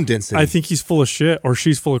us bone density? I think he's full of shit or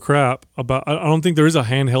she's full of crap. I don't think there is a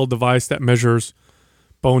handheld device that measures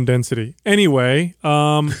bone density. Anyway,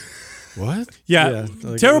 What? Yeah,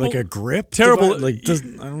 like, terrible. Like a grip? Terrible. device?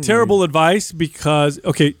 I don't Terrible advice because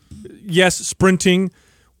yes, sprinting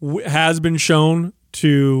has been shown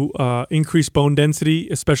to increase bone density,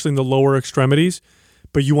 especially in the lower extremities.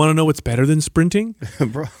 But you want to know what's better than sprinting?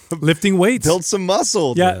 Bro, Lifting weights. build some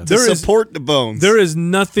muscle to support the bones. There is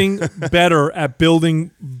nothing better at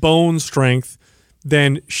building bone strength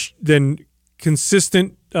than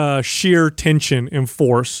consistent shear tension and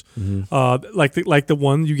force, like the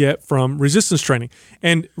one you get from resistance training.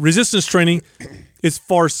 And resistance training is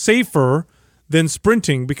far safer than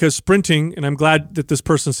sprinting because sprinting, and I'm glad that this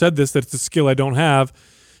person said this, that it's a skill I don't have.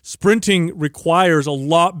 Sprinting requires a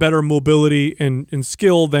lot better mobility and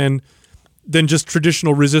skill than just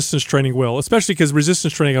traditional resistance training will, especially because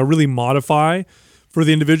resistance training I really modify for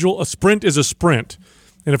the individual. A sprint is a sprint.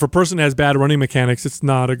 And if a person has bad running mechanics, it's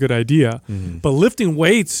not a good idea. But lifting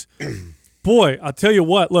weights, boy, I'll tell you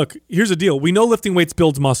what, look, here's the deal. We know lifting weights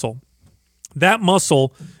builds muscle. That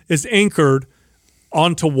muscle is anchored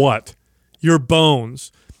onto what? Your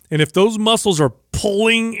bones. And if those muscles are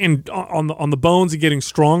pulling and on the bones and getting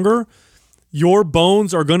stronger, your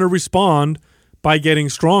bones are going to respond by getting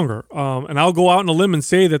stronger. And I'll go out on a limb and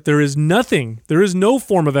say that there is no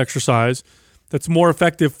form of exercise that's more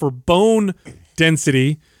effective for bone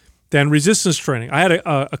density than resistance training. I had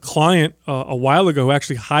a client a while ago who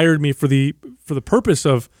actually hired me for the purpose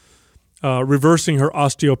of reversing her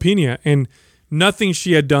osteopenia, and nothing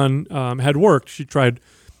she had done had worked. She tried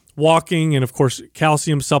walking and, of course,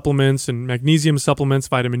 calcium supplements and magnesium supplements,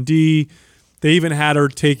 vitamin D. They even had her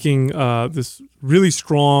taking this really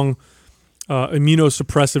strong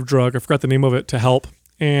immunosuppressive drug. I forgot the name of it to help.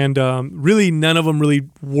 And really none of them really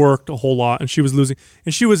worked a whole lot. And she was losing.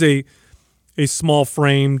 And she was a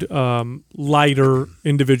small-framed, lighter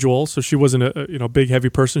individual. So she wasn't a big, heavy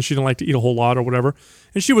person. She didn't like to eat a whole lot or whatever.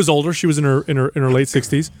 And she was older. She was in her late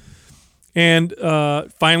 60s. And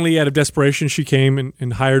finally, out of desperation, she came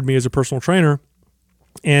and hired me as a personal trainer.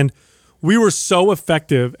 And we were so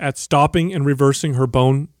effective at stopping and reversing her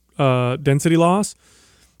bone density loss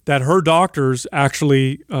that her doctors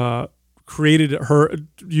actually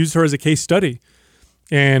used her as a case study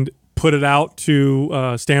and put it out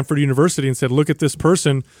to Stanford University and said, look at this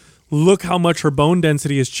person. Look how much her bone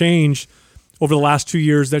density has changed over the last 2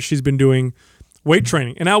 years that she's been doing weight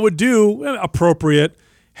training. And I would do appropriate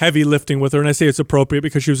heavy lifting with her. And I say it's appropriate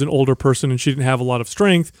because she was an older person and she didn't have a lot of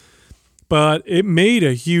strength. But it made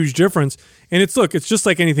a huge difference. And it's just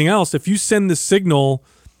like anything else. If you send the signal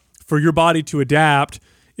for your body to adapt,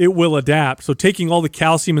 it will adapt. So taking all the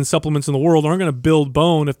calcium and supplements in the world aren't going to build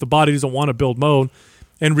bone if the body doesn't want to build bone.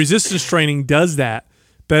 And resistance training does that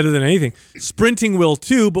better than anything. Sprinting will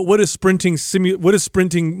too, but what is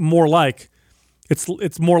sprinting more like?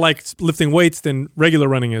 It's more like lifting weights than regular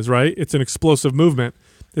running is, right? It's an explosive movement.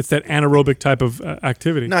 It's that anaerobic type of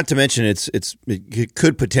activity. Not to mention, it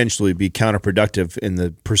could potentially be counterproductive in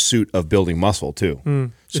the pursuit of building muscle too.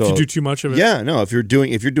 So, if you do too much of it. Yeah, no. If you're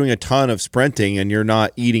doing a ton of sprinting and you're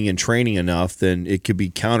not eating and training enough, then it could be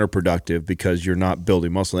counterproductive because you're not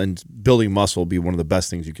building muscle. And building muscle will be one of the best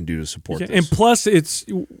things you can do to support this. And plus, it's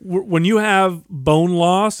when you have bone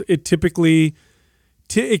loss, it typically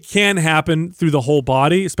it can happen through the whole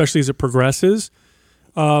body, especially as it progresses.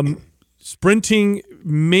 Sprinting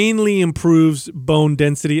mainly improves bone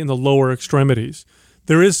density in the lower extremities.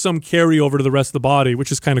 There is some carryover to the rest of the body,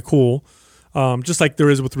 which is kind of cool, just like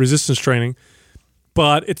there is with resistance training.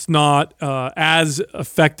 But it's not as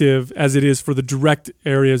effective as it is for the direct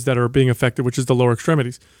areas that are being affected, which is the lower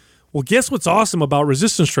extremities. Well, guess what's awesome about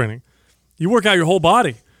resistance training? You work out your whole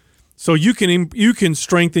body. So you can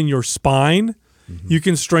strengthen your spine, you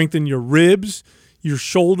can strengthen your ribs, your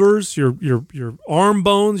shoulders, your arm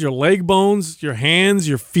bones, your leg bones, your hands,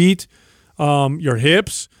 your feet, your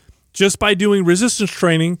hips, just by doing resistance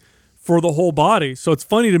training for the whole body. So it's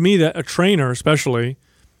funny to me that a trainer especially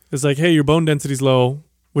is like, hey, your bone density's low,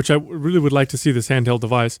 which I really would like to see this handheld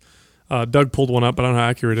device. Doug pulled one up, but I don't know how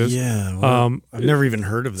accurate it is. Yeah, well, I've never even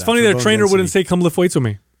heard of that. It's funny that a trainer wouldn't say, come lift weights with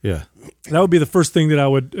me. Yeah. That would be the first thing that I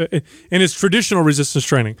would, and it's traditional resistance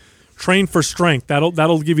training. Train for strength.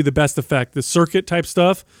 That'll give you the best effect. The circuit type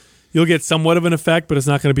stuff, you'll get somewhat of an effect, but it's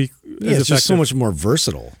not going to be as it's just so effective. much more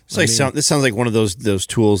versatile. This sounds like one of those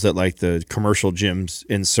tools that like the commercial gyms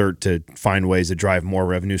insert to find ways to drive more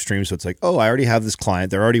revenue streams. So it's like, oh, I already have this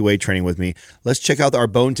client. They're already weight training with me. Let's check out our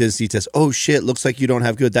bone density test. Oh shit, looks like you don't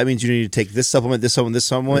have good. That means you need to take this supplement,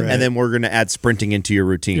 right. And then we're going to add sprinting into your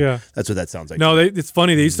routine. Yeah. That's what that sounds like. No, it's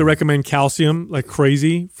funny. They used to recommend calcium like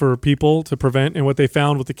crazy for people to prevent, and what they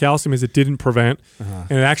found with the calcium is it didn't prevent,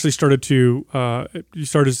 and it actually started to you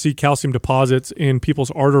started to see calcium deposits in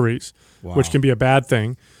people's arteries, which can be a bad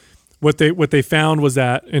thing. What they found was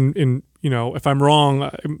that, and if I'm wrong,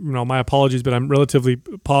 my apologies, but I'm relatively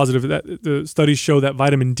positive that the studies show that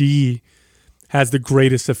vitamin D has the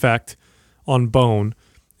greatest effect on bone.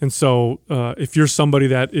 And so, if you're somebody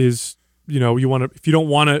that is, if you don't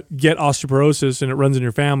want to get osteoporosis and it runs in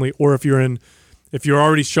your family, or if you're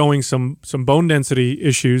already showing some bone density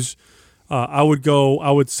issues, I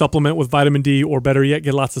would supplement with vitamin D, or better yet,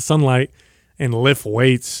 get lots of sunlight and lift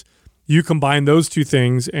weights. You combine those two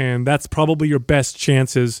things, and that's probably your best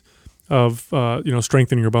chances of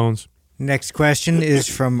strengthening your bones. Next question is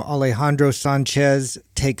from Alejandro Sanchez.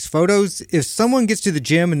 Takes photos. If someone gets to the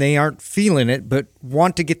gym and they aren't feeling it but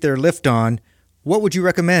want to get their lift on, what would you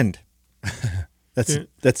recommend?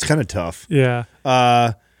 That's kind of tough. Yeah.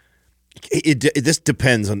 This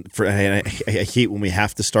depends on. I hate when we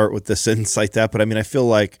have to start with the sentence like that, but I mean, I feel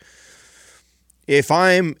like if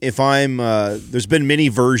I'm, there's been many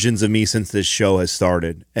versions of me since this show has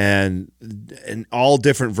started, and all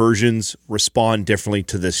different versions respond differently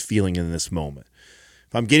to this feeling in this moment.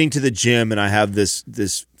 If I'm getting to the gym and I have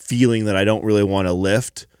this feeling that I don't really want to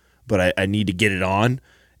lift, but I need to get it on,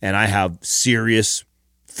 and I have serious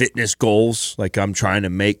fitness goals, like I'm trying to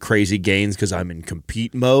make crazy gains because I'm in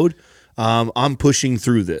compete mode. I'm pushing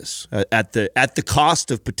through this at the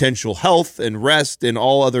cost of potential health and rest and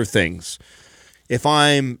all other things. If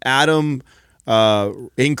I'm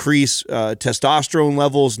increase testosterone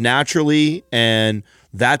levels naturally, and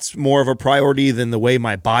that's more of a priority than the way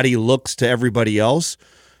my body looks to everybody else,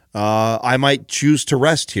 I might choose to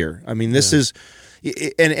rest here. I mean, this is,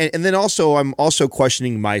 and then also I'm also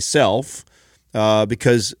questioning myself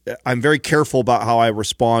because I'm very careful about how I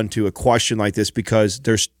respond to a question like this, because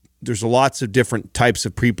there's lots of different types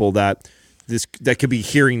of people that could be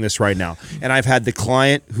hearing this right now. And I've had the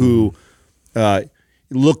client who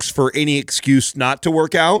looks for any excuse not to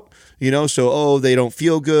work out, so, they don't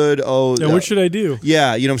feel good. What should I do?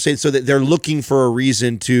 Yeah, you know what I'm saying? So that they're looking for a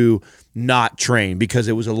reason to not train because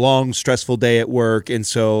it was a long, stressful day at work. And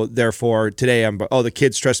so therefore today the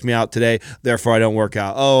kids stressed me out today, therefore I don't work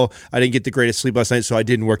out. I didn't get the greatest sleep last night, so I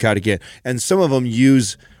didn't work out again. And some of them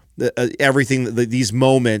use these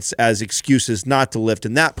moments as excuses not to lift,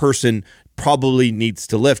 and that person probably needs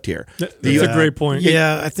to lift here. That's a great point.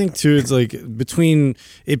 Yeah, I think too, it's like between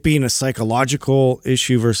it being a psychological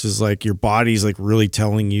issue versus like your body's like really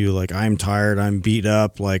telling you like, I'm tired, I'm beat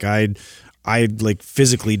up, like I like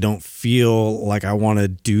physically don't feel like I want to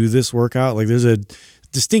do this workout. Like there's a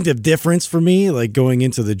distinctive difference for me, like going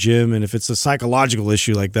into the gym. And if it's a psychological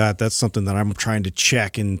issue like that, that's something that I'm trying to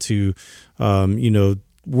check into,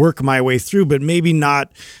 work my way through, but maybe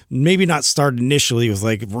not start initially with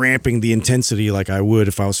like ramping the intensity like I would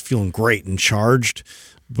if I was feeling great and charged.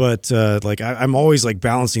 But like I'm always like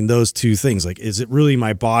balancing those two things. Like, is it really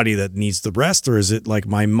my body that needs the rest, or is it like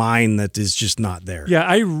my mind that is just not there? Yeah,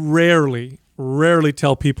 I rarely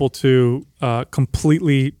tell people to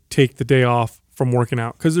completely take the day off from working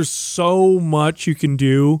out, because there's so much you can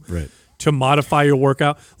do to modify your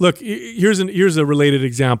workout. Look, here's a related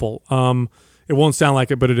example. It won't sound like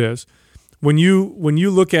it, but it is. When you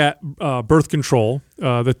look at birth control,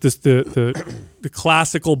 the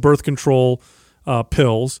classical birth control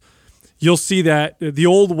pills, you'll see that the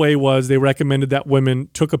old way was they recommended that women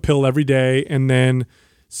took a pill every day, and then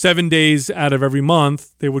 7 days out of every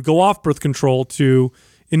month they would go off birth control to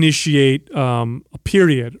initiate a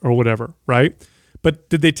period or whatever, right? But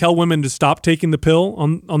did they tell women to stop taking the pill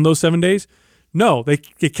on those 7 days? No, they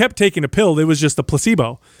kept taking a pill. It was just a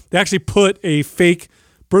placebo. They actually put a fake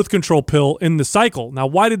birth control pill in the cycle. Now,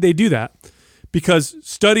 why did they do that? Because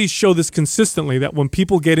studies show this consistently, that when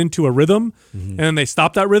people get into a rhythm and then they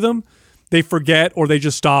stop that rhythm, they forget, or they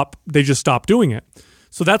just stop doing it.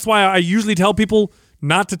 So that's why I usually tell people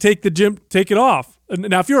not to take it off.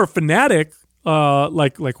 Now, if you're a fanatic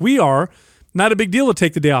like we are, not a big deal to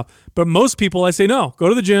take the day off. But most people, I say, no, go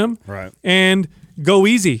to the gym and go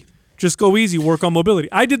easy. Just go easy, work on mobility.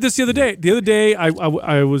 I did this the other day. The other day,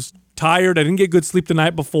 I was tired. I didn't get good sleep the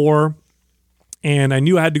night before, and I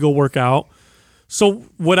knew I had to go work out. So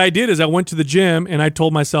what I did is I went to the gym, and I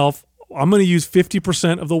told myself, I'm going to use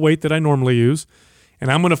 50% of the weight that I normally use,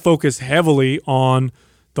 and I'm going to focus heavily on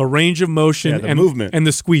the range of motion and movement and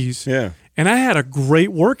the squeeze. Yeah. And I had a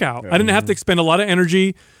great workout. I didn't have to expend a lot of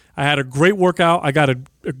energy. I had a great workout. I got a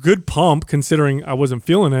good pump considering I wasn't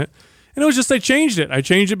feeling it. And it was just I changed it. I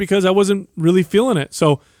changed it because I wasn't really feeling it.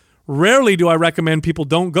 So rarely do I recommend people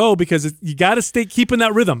don't go, because you got to stay keeping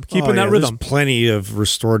that rhythm, rhythm. There's plenty of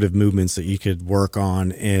restorative movements that you could work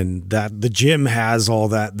on, and that the gym has all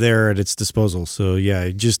that there at its disposal. So yeah,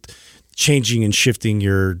 just changing and shifting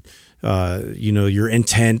your your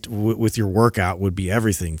intent with your workout would be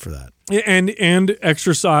everything for that. And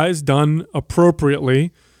exercise done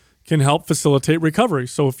appropriately can help facilitate recovery.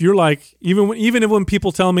 So if you're like, even when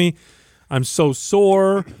people tell me I'm so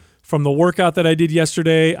sore from the workout that I did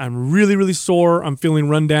yesterday, I'm really, really sore, I'm feeling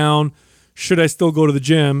run down, should I still go to the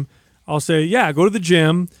gym? I'll say, yeah, go to the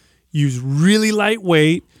gym, use really light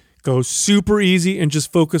weight, go super easy, and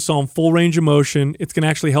just focus on full range of motion. It's going to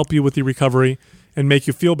actually help you with your recovery and make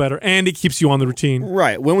you feel better, and it keeps you on the routine.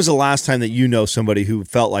 Right. When was the last time that you know somebody who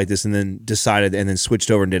felt like this and then decided and then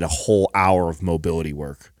switched over and did a whole hour of mobility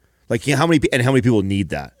work? Like, how many people need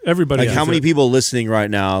that? Everybody. Like, how many people listening right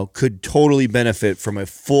now could totally benefit from a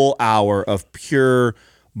full hour of pure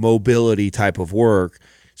mobility type of work?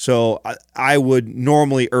 So I would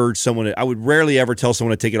normally urge someone. I would rarely ever tell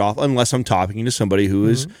someone to take it off unless I'm talking to somebody who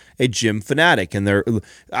is a gym fanatic, and they're,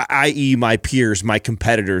 i.e., my peers, my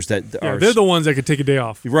competitors they're the ones that could take a day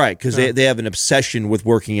off, right? Because they have an obsession with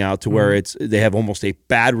working out to where they have almost a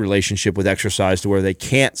bad relationship with exercise to where they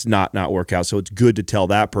can't not work out. So it's good to tell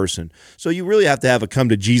that person. So you really have to have a come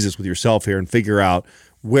to Jesus with yourself here and figure out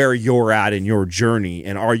where you're at in your journey,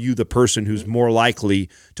 and are you the person who's more likely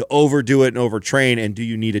to overdo it and overtrain, and do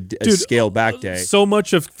you need a scaled back day? So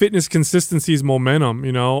much of fitness consistency is momentum.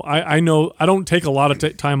 I know I don't take a lot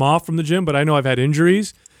of time off from the gym, but I know I've had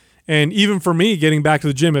injuries, and even for me, getting back to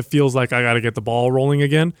the gym, it feels like I got to get the ball rolling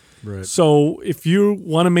again. Right. So if you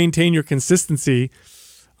want to maintain your consistency,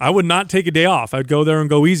 I would not take a day off. I'd go there and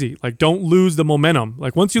go easy. Like, don't lose the momentum.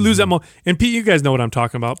 Like, once you lose that and Pete, you guys know what I'm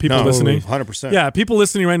talking about. People listening, 100%. Yeah, people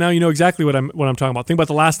listening right now, you know exactly what I'm talking about. Think about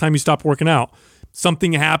the last time you stopped working out.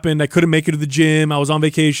 Something happened. I couldn't make it to the gym. I was on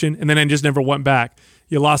vacation, and then I just never went back.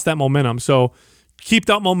 You lost that momentum. So keep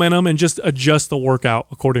that momentum and just adjust the workout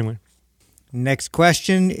accordingly. Next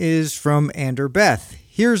question is from Ander Beth.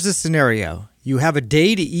 Here's the scenario: you have a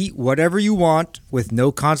day to eat whatever you want with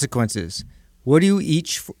no consequences. What do you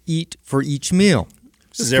eat for each meal?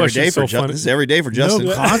 This is every day for Justin. This is every day for Justin.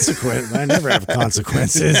 No consequence. I never have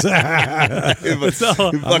consequences. I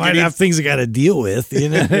might have things I got to deal with,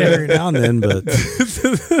 every now and then. But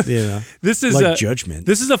this is like judgment.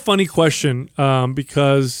 This is a funny question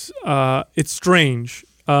because it's strange.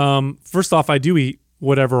 First off, I do eat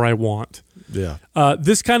whatever I want. Yeah.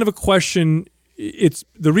 This kind of a question, it's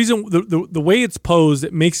the reason the way it's posed.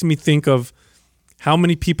 It makes me think of how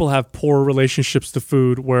many people have poor relationships to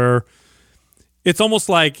food, where it's almost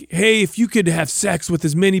like, hey, if you could have sex with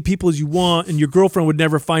as many people as you want and your girlfriend would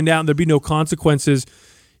never find out and there'd be no consequences,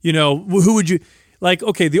 who would you like?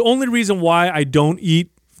 Okay, the only reason why I don't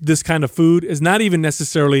eat this kind of food is not even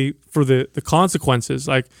necessarily for the consequences.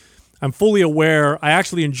 Like, I'm fully aware I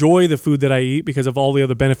actually enjoy the food that I eat because of all the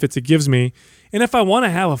other benefits it gives me. And if I want to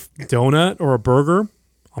have a donut or a burger,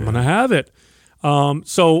 I'm going to have it.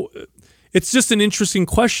 So it's just an interesting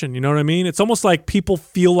question. You know what I mean? It's almost like people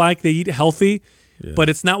feel like they eat healthy, but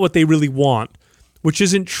it's not what they really want, which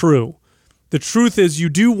isn't true. The truth is you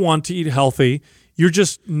do want to eat healthy. You're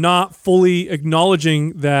just not fully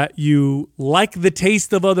acknowledging that you like the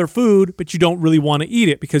taste of other food, but you don't really want to eat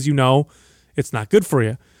it because you know it's not good for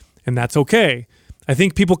you. And that's okay. I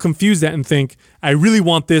think people confuse that and think, I really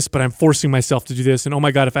want this, but I'm forcing myself to do this. And oh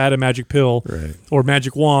my God, if I had a magic pill or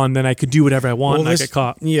magic wand, then I could do whatever I want and I get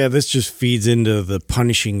caught. Yeah, this just feeds into the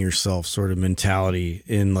punishing yourself sort of mentality.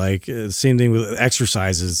 And like same thing with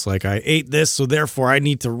exercises. Like I ate this, so therefore I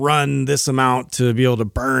need to run this amount to be able to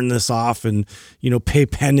burn this off and, pay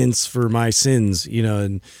penance for my sins,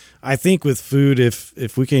 and I think with food,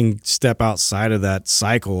 if we can step outside of that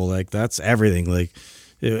cycle, like that's everything. Like,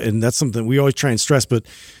 and that's something we always try and stress, but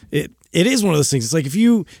it is one of those things. It's like if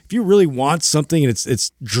you really want something and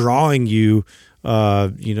it's drawing you,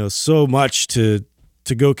 so much to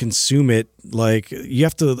go consume it, like you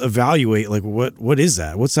have to evaluate like what is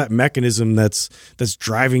that? What's that mechanism that's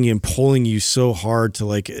driving you and pulling you so hard to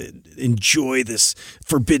like enjoy this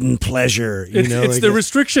forbidden pleasure? It's the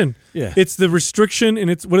restriction. Yeah, it's the restriction,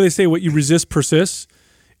 and it's what do they say? What you resist persists.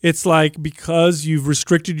 It's like because you've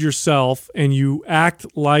restricted yourself and you act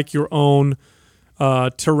like your own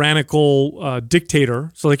tyrannical dictator.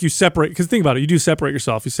 So like you separate, because think about it, you do separate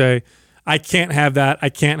yourself. You say, I can't have that. I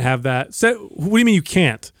can't have that. So, what do you mean you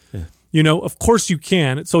can't? Yeah. Of course you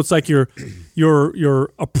can. So it's like you're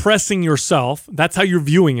oppressing yourself. That's how you're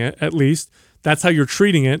viewing it, at least. That's how you're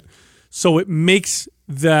treating it. So it makes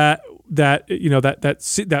that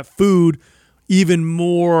food even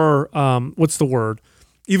more, what's the word?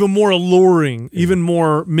 Even more alluring, even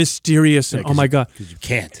more mysterious. And, oh my God. Because you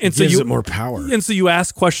can't. And it gives it more power. And so you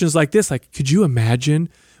ask questions like this, like, could you imagine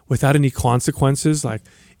without any consequences? Like,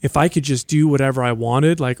 if I could just do whatever I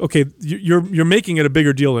wanted, like, okay, you're making it a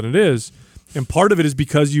bigger deal than it is. And part of it is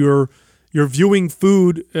because you're viewing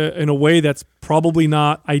food in a way that's probably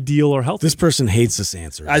not ideal or healthy. This person hates this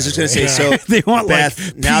answer. I was just going to say, so they want Beth,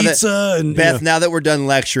 like now pizza. Now that we're done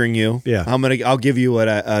lecturing you, yeah. I'll give you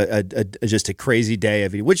just a crazy day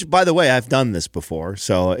of eating. Which, by the way, I've done this before.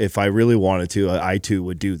 So if I really wanted to, I too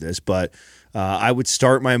would do this. But I would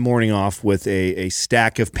start my morning off with a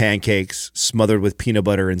stack of pancakes smothered with peanut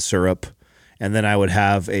butter and syrup, and then I would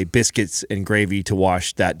have a biscuits and gravy to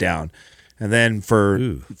wash that down. And then for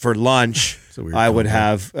lunch, I would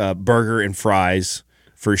have burger and fries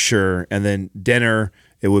for sure. And then dinner,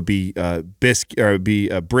 it would be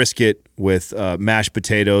brisket with mashed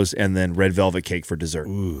potatoes and then red velvet cake for dessert.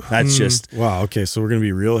 Ooh. That's just wow. Okay, so we're gonna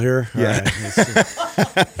be real here. Yeah,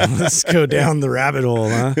 right, let's go down the rabbit hole,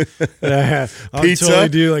 huh? I'll Pizza totally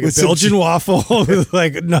do like a with some Belgian waffle with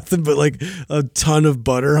like nothing but like a ton of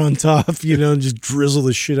butter on top, and just drizzle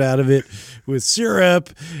the shit out of it with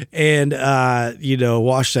syrup, and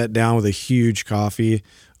wash that down with a huge coffee.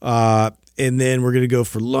 And then we're going to go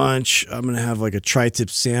for lunch. I'm going to have like a tri-tip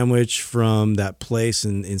sandwich from that place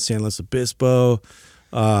in San Luis Obispo.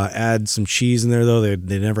 Add some cheese in there, though.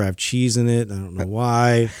 They never have cheese in it. I don't know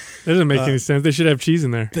why. That doesn't make any sense. They should have cheese in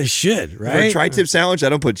there. They should, right? For a tri-tip sandwich, I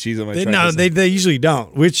don't put cheese on my tri-tip sandwich. They usually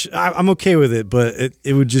don't, which I'm okay with it, but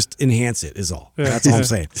it would just enhance it is all. That's all I'm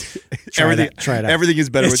saying. Try it out. Everything is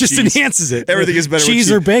better with cheese. It just enhances it. Everything is better with cheese.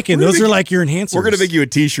 Cheese or bacon. Those are like your enhancers. We're going to make you a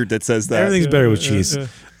T-shirt that says that. Everything's better with cheese.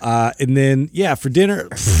 And then, for dinner,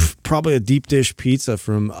 probably a deep dish pizza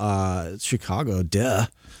from Chicago. Duh.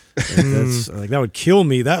 That's like that would kill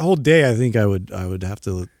me. That whole day, I think I would have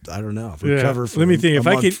to. I don't know. Recover. Let me think. If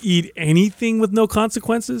I could eat anything with no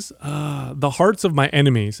consequences, the hearts of my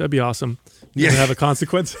enemies. That'd be awesome. Yeah, have a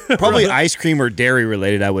consequence. Probably ice cream or dairy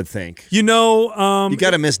related. I would think. You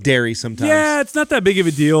got to miss dairy sometimes. Yeah, it's not that big of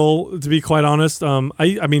a deal to be quite honest.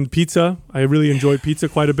 I mean pizza. I really enjoy pizza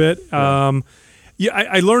quite a bit. Yeah,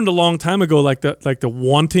 I learned a long time ago, like the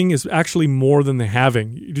wanting is actually more than the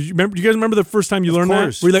having. Do you guys remember the first time you learned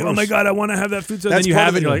that? Where you're like, oh my God, I want to have that food. So then you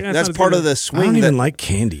have it. You're like, that's part of the swing. I don't even like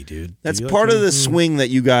candy, dude. That's part of the swing that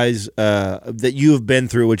you guys that you have been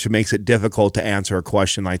through, which makes it difficult to answer a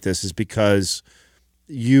question like this, is because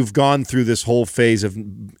you've gone through this whole phase of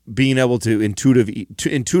being able to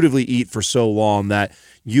intuitively eat for so long that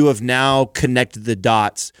you have now connected the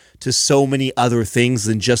dots to so many other things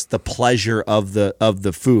than just the pleasure of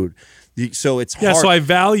the food. So it's Yeah, hard. so I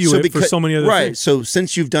value it for so many other right. things. So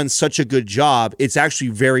since you've done such a good job, it's actually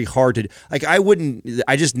very hard to like.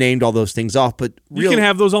 I just named all those things off, but You can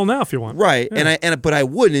have those all now if you want. right. Yeah. But I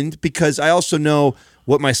wouldn't, because I also know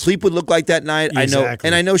what my sleep would look like that night. Exactly.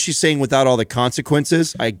 I know she's saying without all the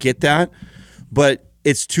consequences. I get that, but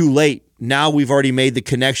it's too late. Now we've already made the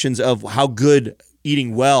connections of how good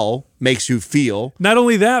eating well makes you feel. Not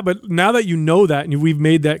only that, but now that you know that and we've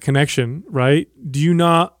made that connection, right? Do you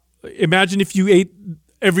not imagine if you ate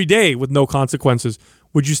every day with no consequences?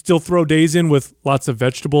 Would you still throw days in with lots of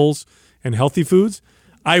vegetables and healthy foods?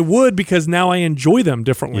 I would, because now I enjoy them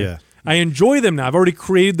differently. Yeah. I enjoy them now. I've already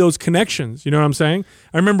created those connections. You know what I'm saying?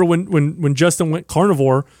 I remember when Justin went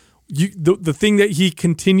carnivore, the thing that he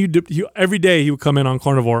continued to every day he would come in on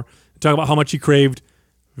carnivore and talk about how much he craved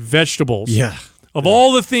vegetables. Yeah. Of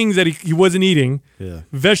all the things that he wasn't eating, Yeah.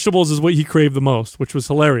 vegetables is what he craved the most, which was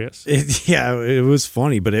hilarious. It was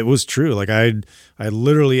funny, but it was true. Like I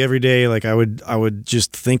literally every day, like I would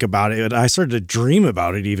just think about it. I started to dream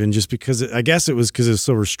about it, even just because I guess it was because it was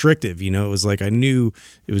so restrictive. You know, it was like I knew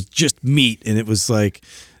it was just meat, and it was like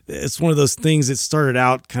it's one of those things that started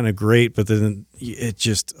out kind of great, but then it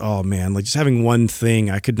just, oh man, like just having one thing,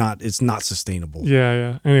 it's not sustainable.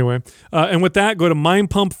 Yeah. Anyway, and with that, go to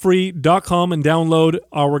mindpumpfree.com and download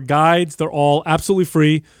our guides. They're all absolutely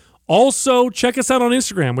free. Also, check us out on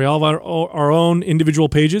Instagram. We all have our own individual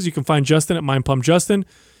pages. You can find Justin at mindpumpjustin.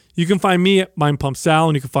 You can find me at mindpumpsal,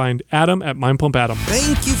 and you can find Adam at mindpumpadam.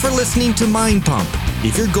 Thank you for listening to Mind Pump.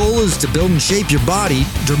 If your goal is to build and shape your body,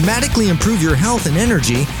 dramatically improve your health and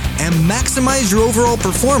energy, and maximize your overall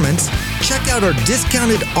performance, check out our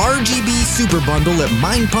discounted RGB Super Bundle at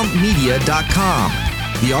mindpumpmedia.com.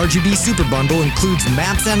 The RGB Super Bundle includes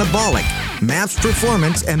MAPS Anabolic, MAPS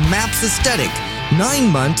Performance, and MAPS Aesthetic.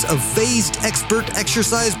 9 months of phased expert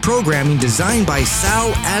exercise programming designed by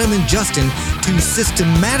Sal, Adam, and Justin to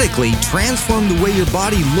systematically transform the way your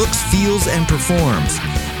body looks, feels, and performs.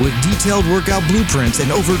 With detailed workout blueprints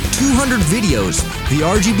and over 200 videos, the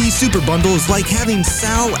RGB Super Bundle is like having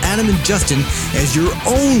Sal, Adam, and Justin as your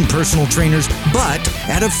own personal trainers, but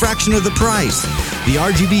at a fraction of the price. The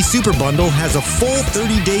RGB Super Bundle has a full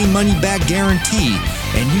 30-day money-back guarantee,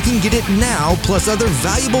 and you can get it now plus other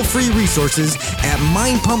valuable free resources at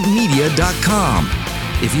mindpumpmedia.com.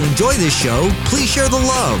 If you enjoy this show, please share the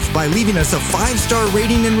love by leaving us a 5-star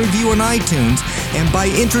rating and review on iTunes, and by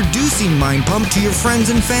introducing Mind Pump to your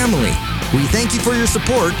friends and family. We thank you for your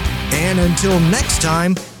support, and until next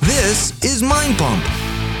time, this is Mind Pump.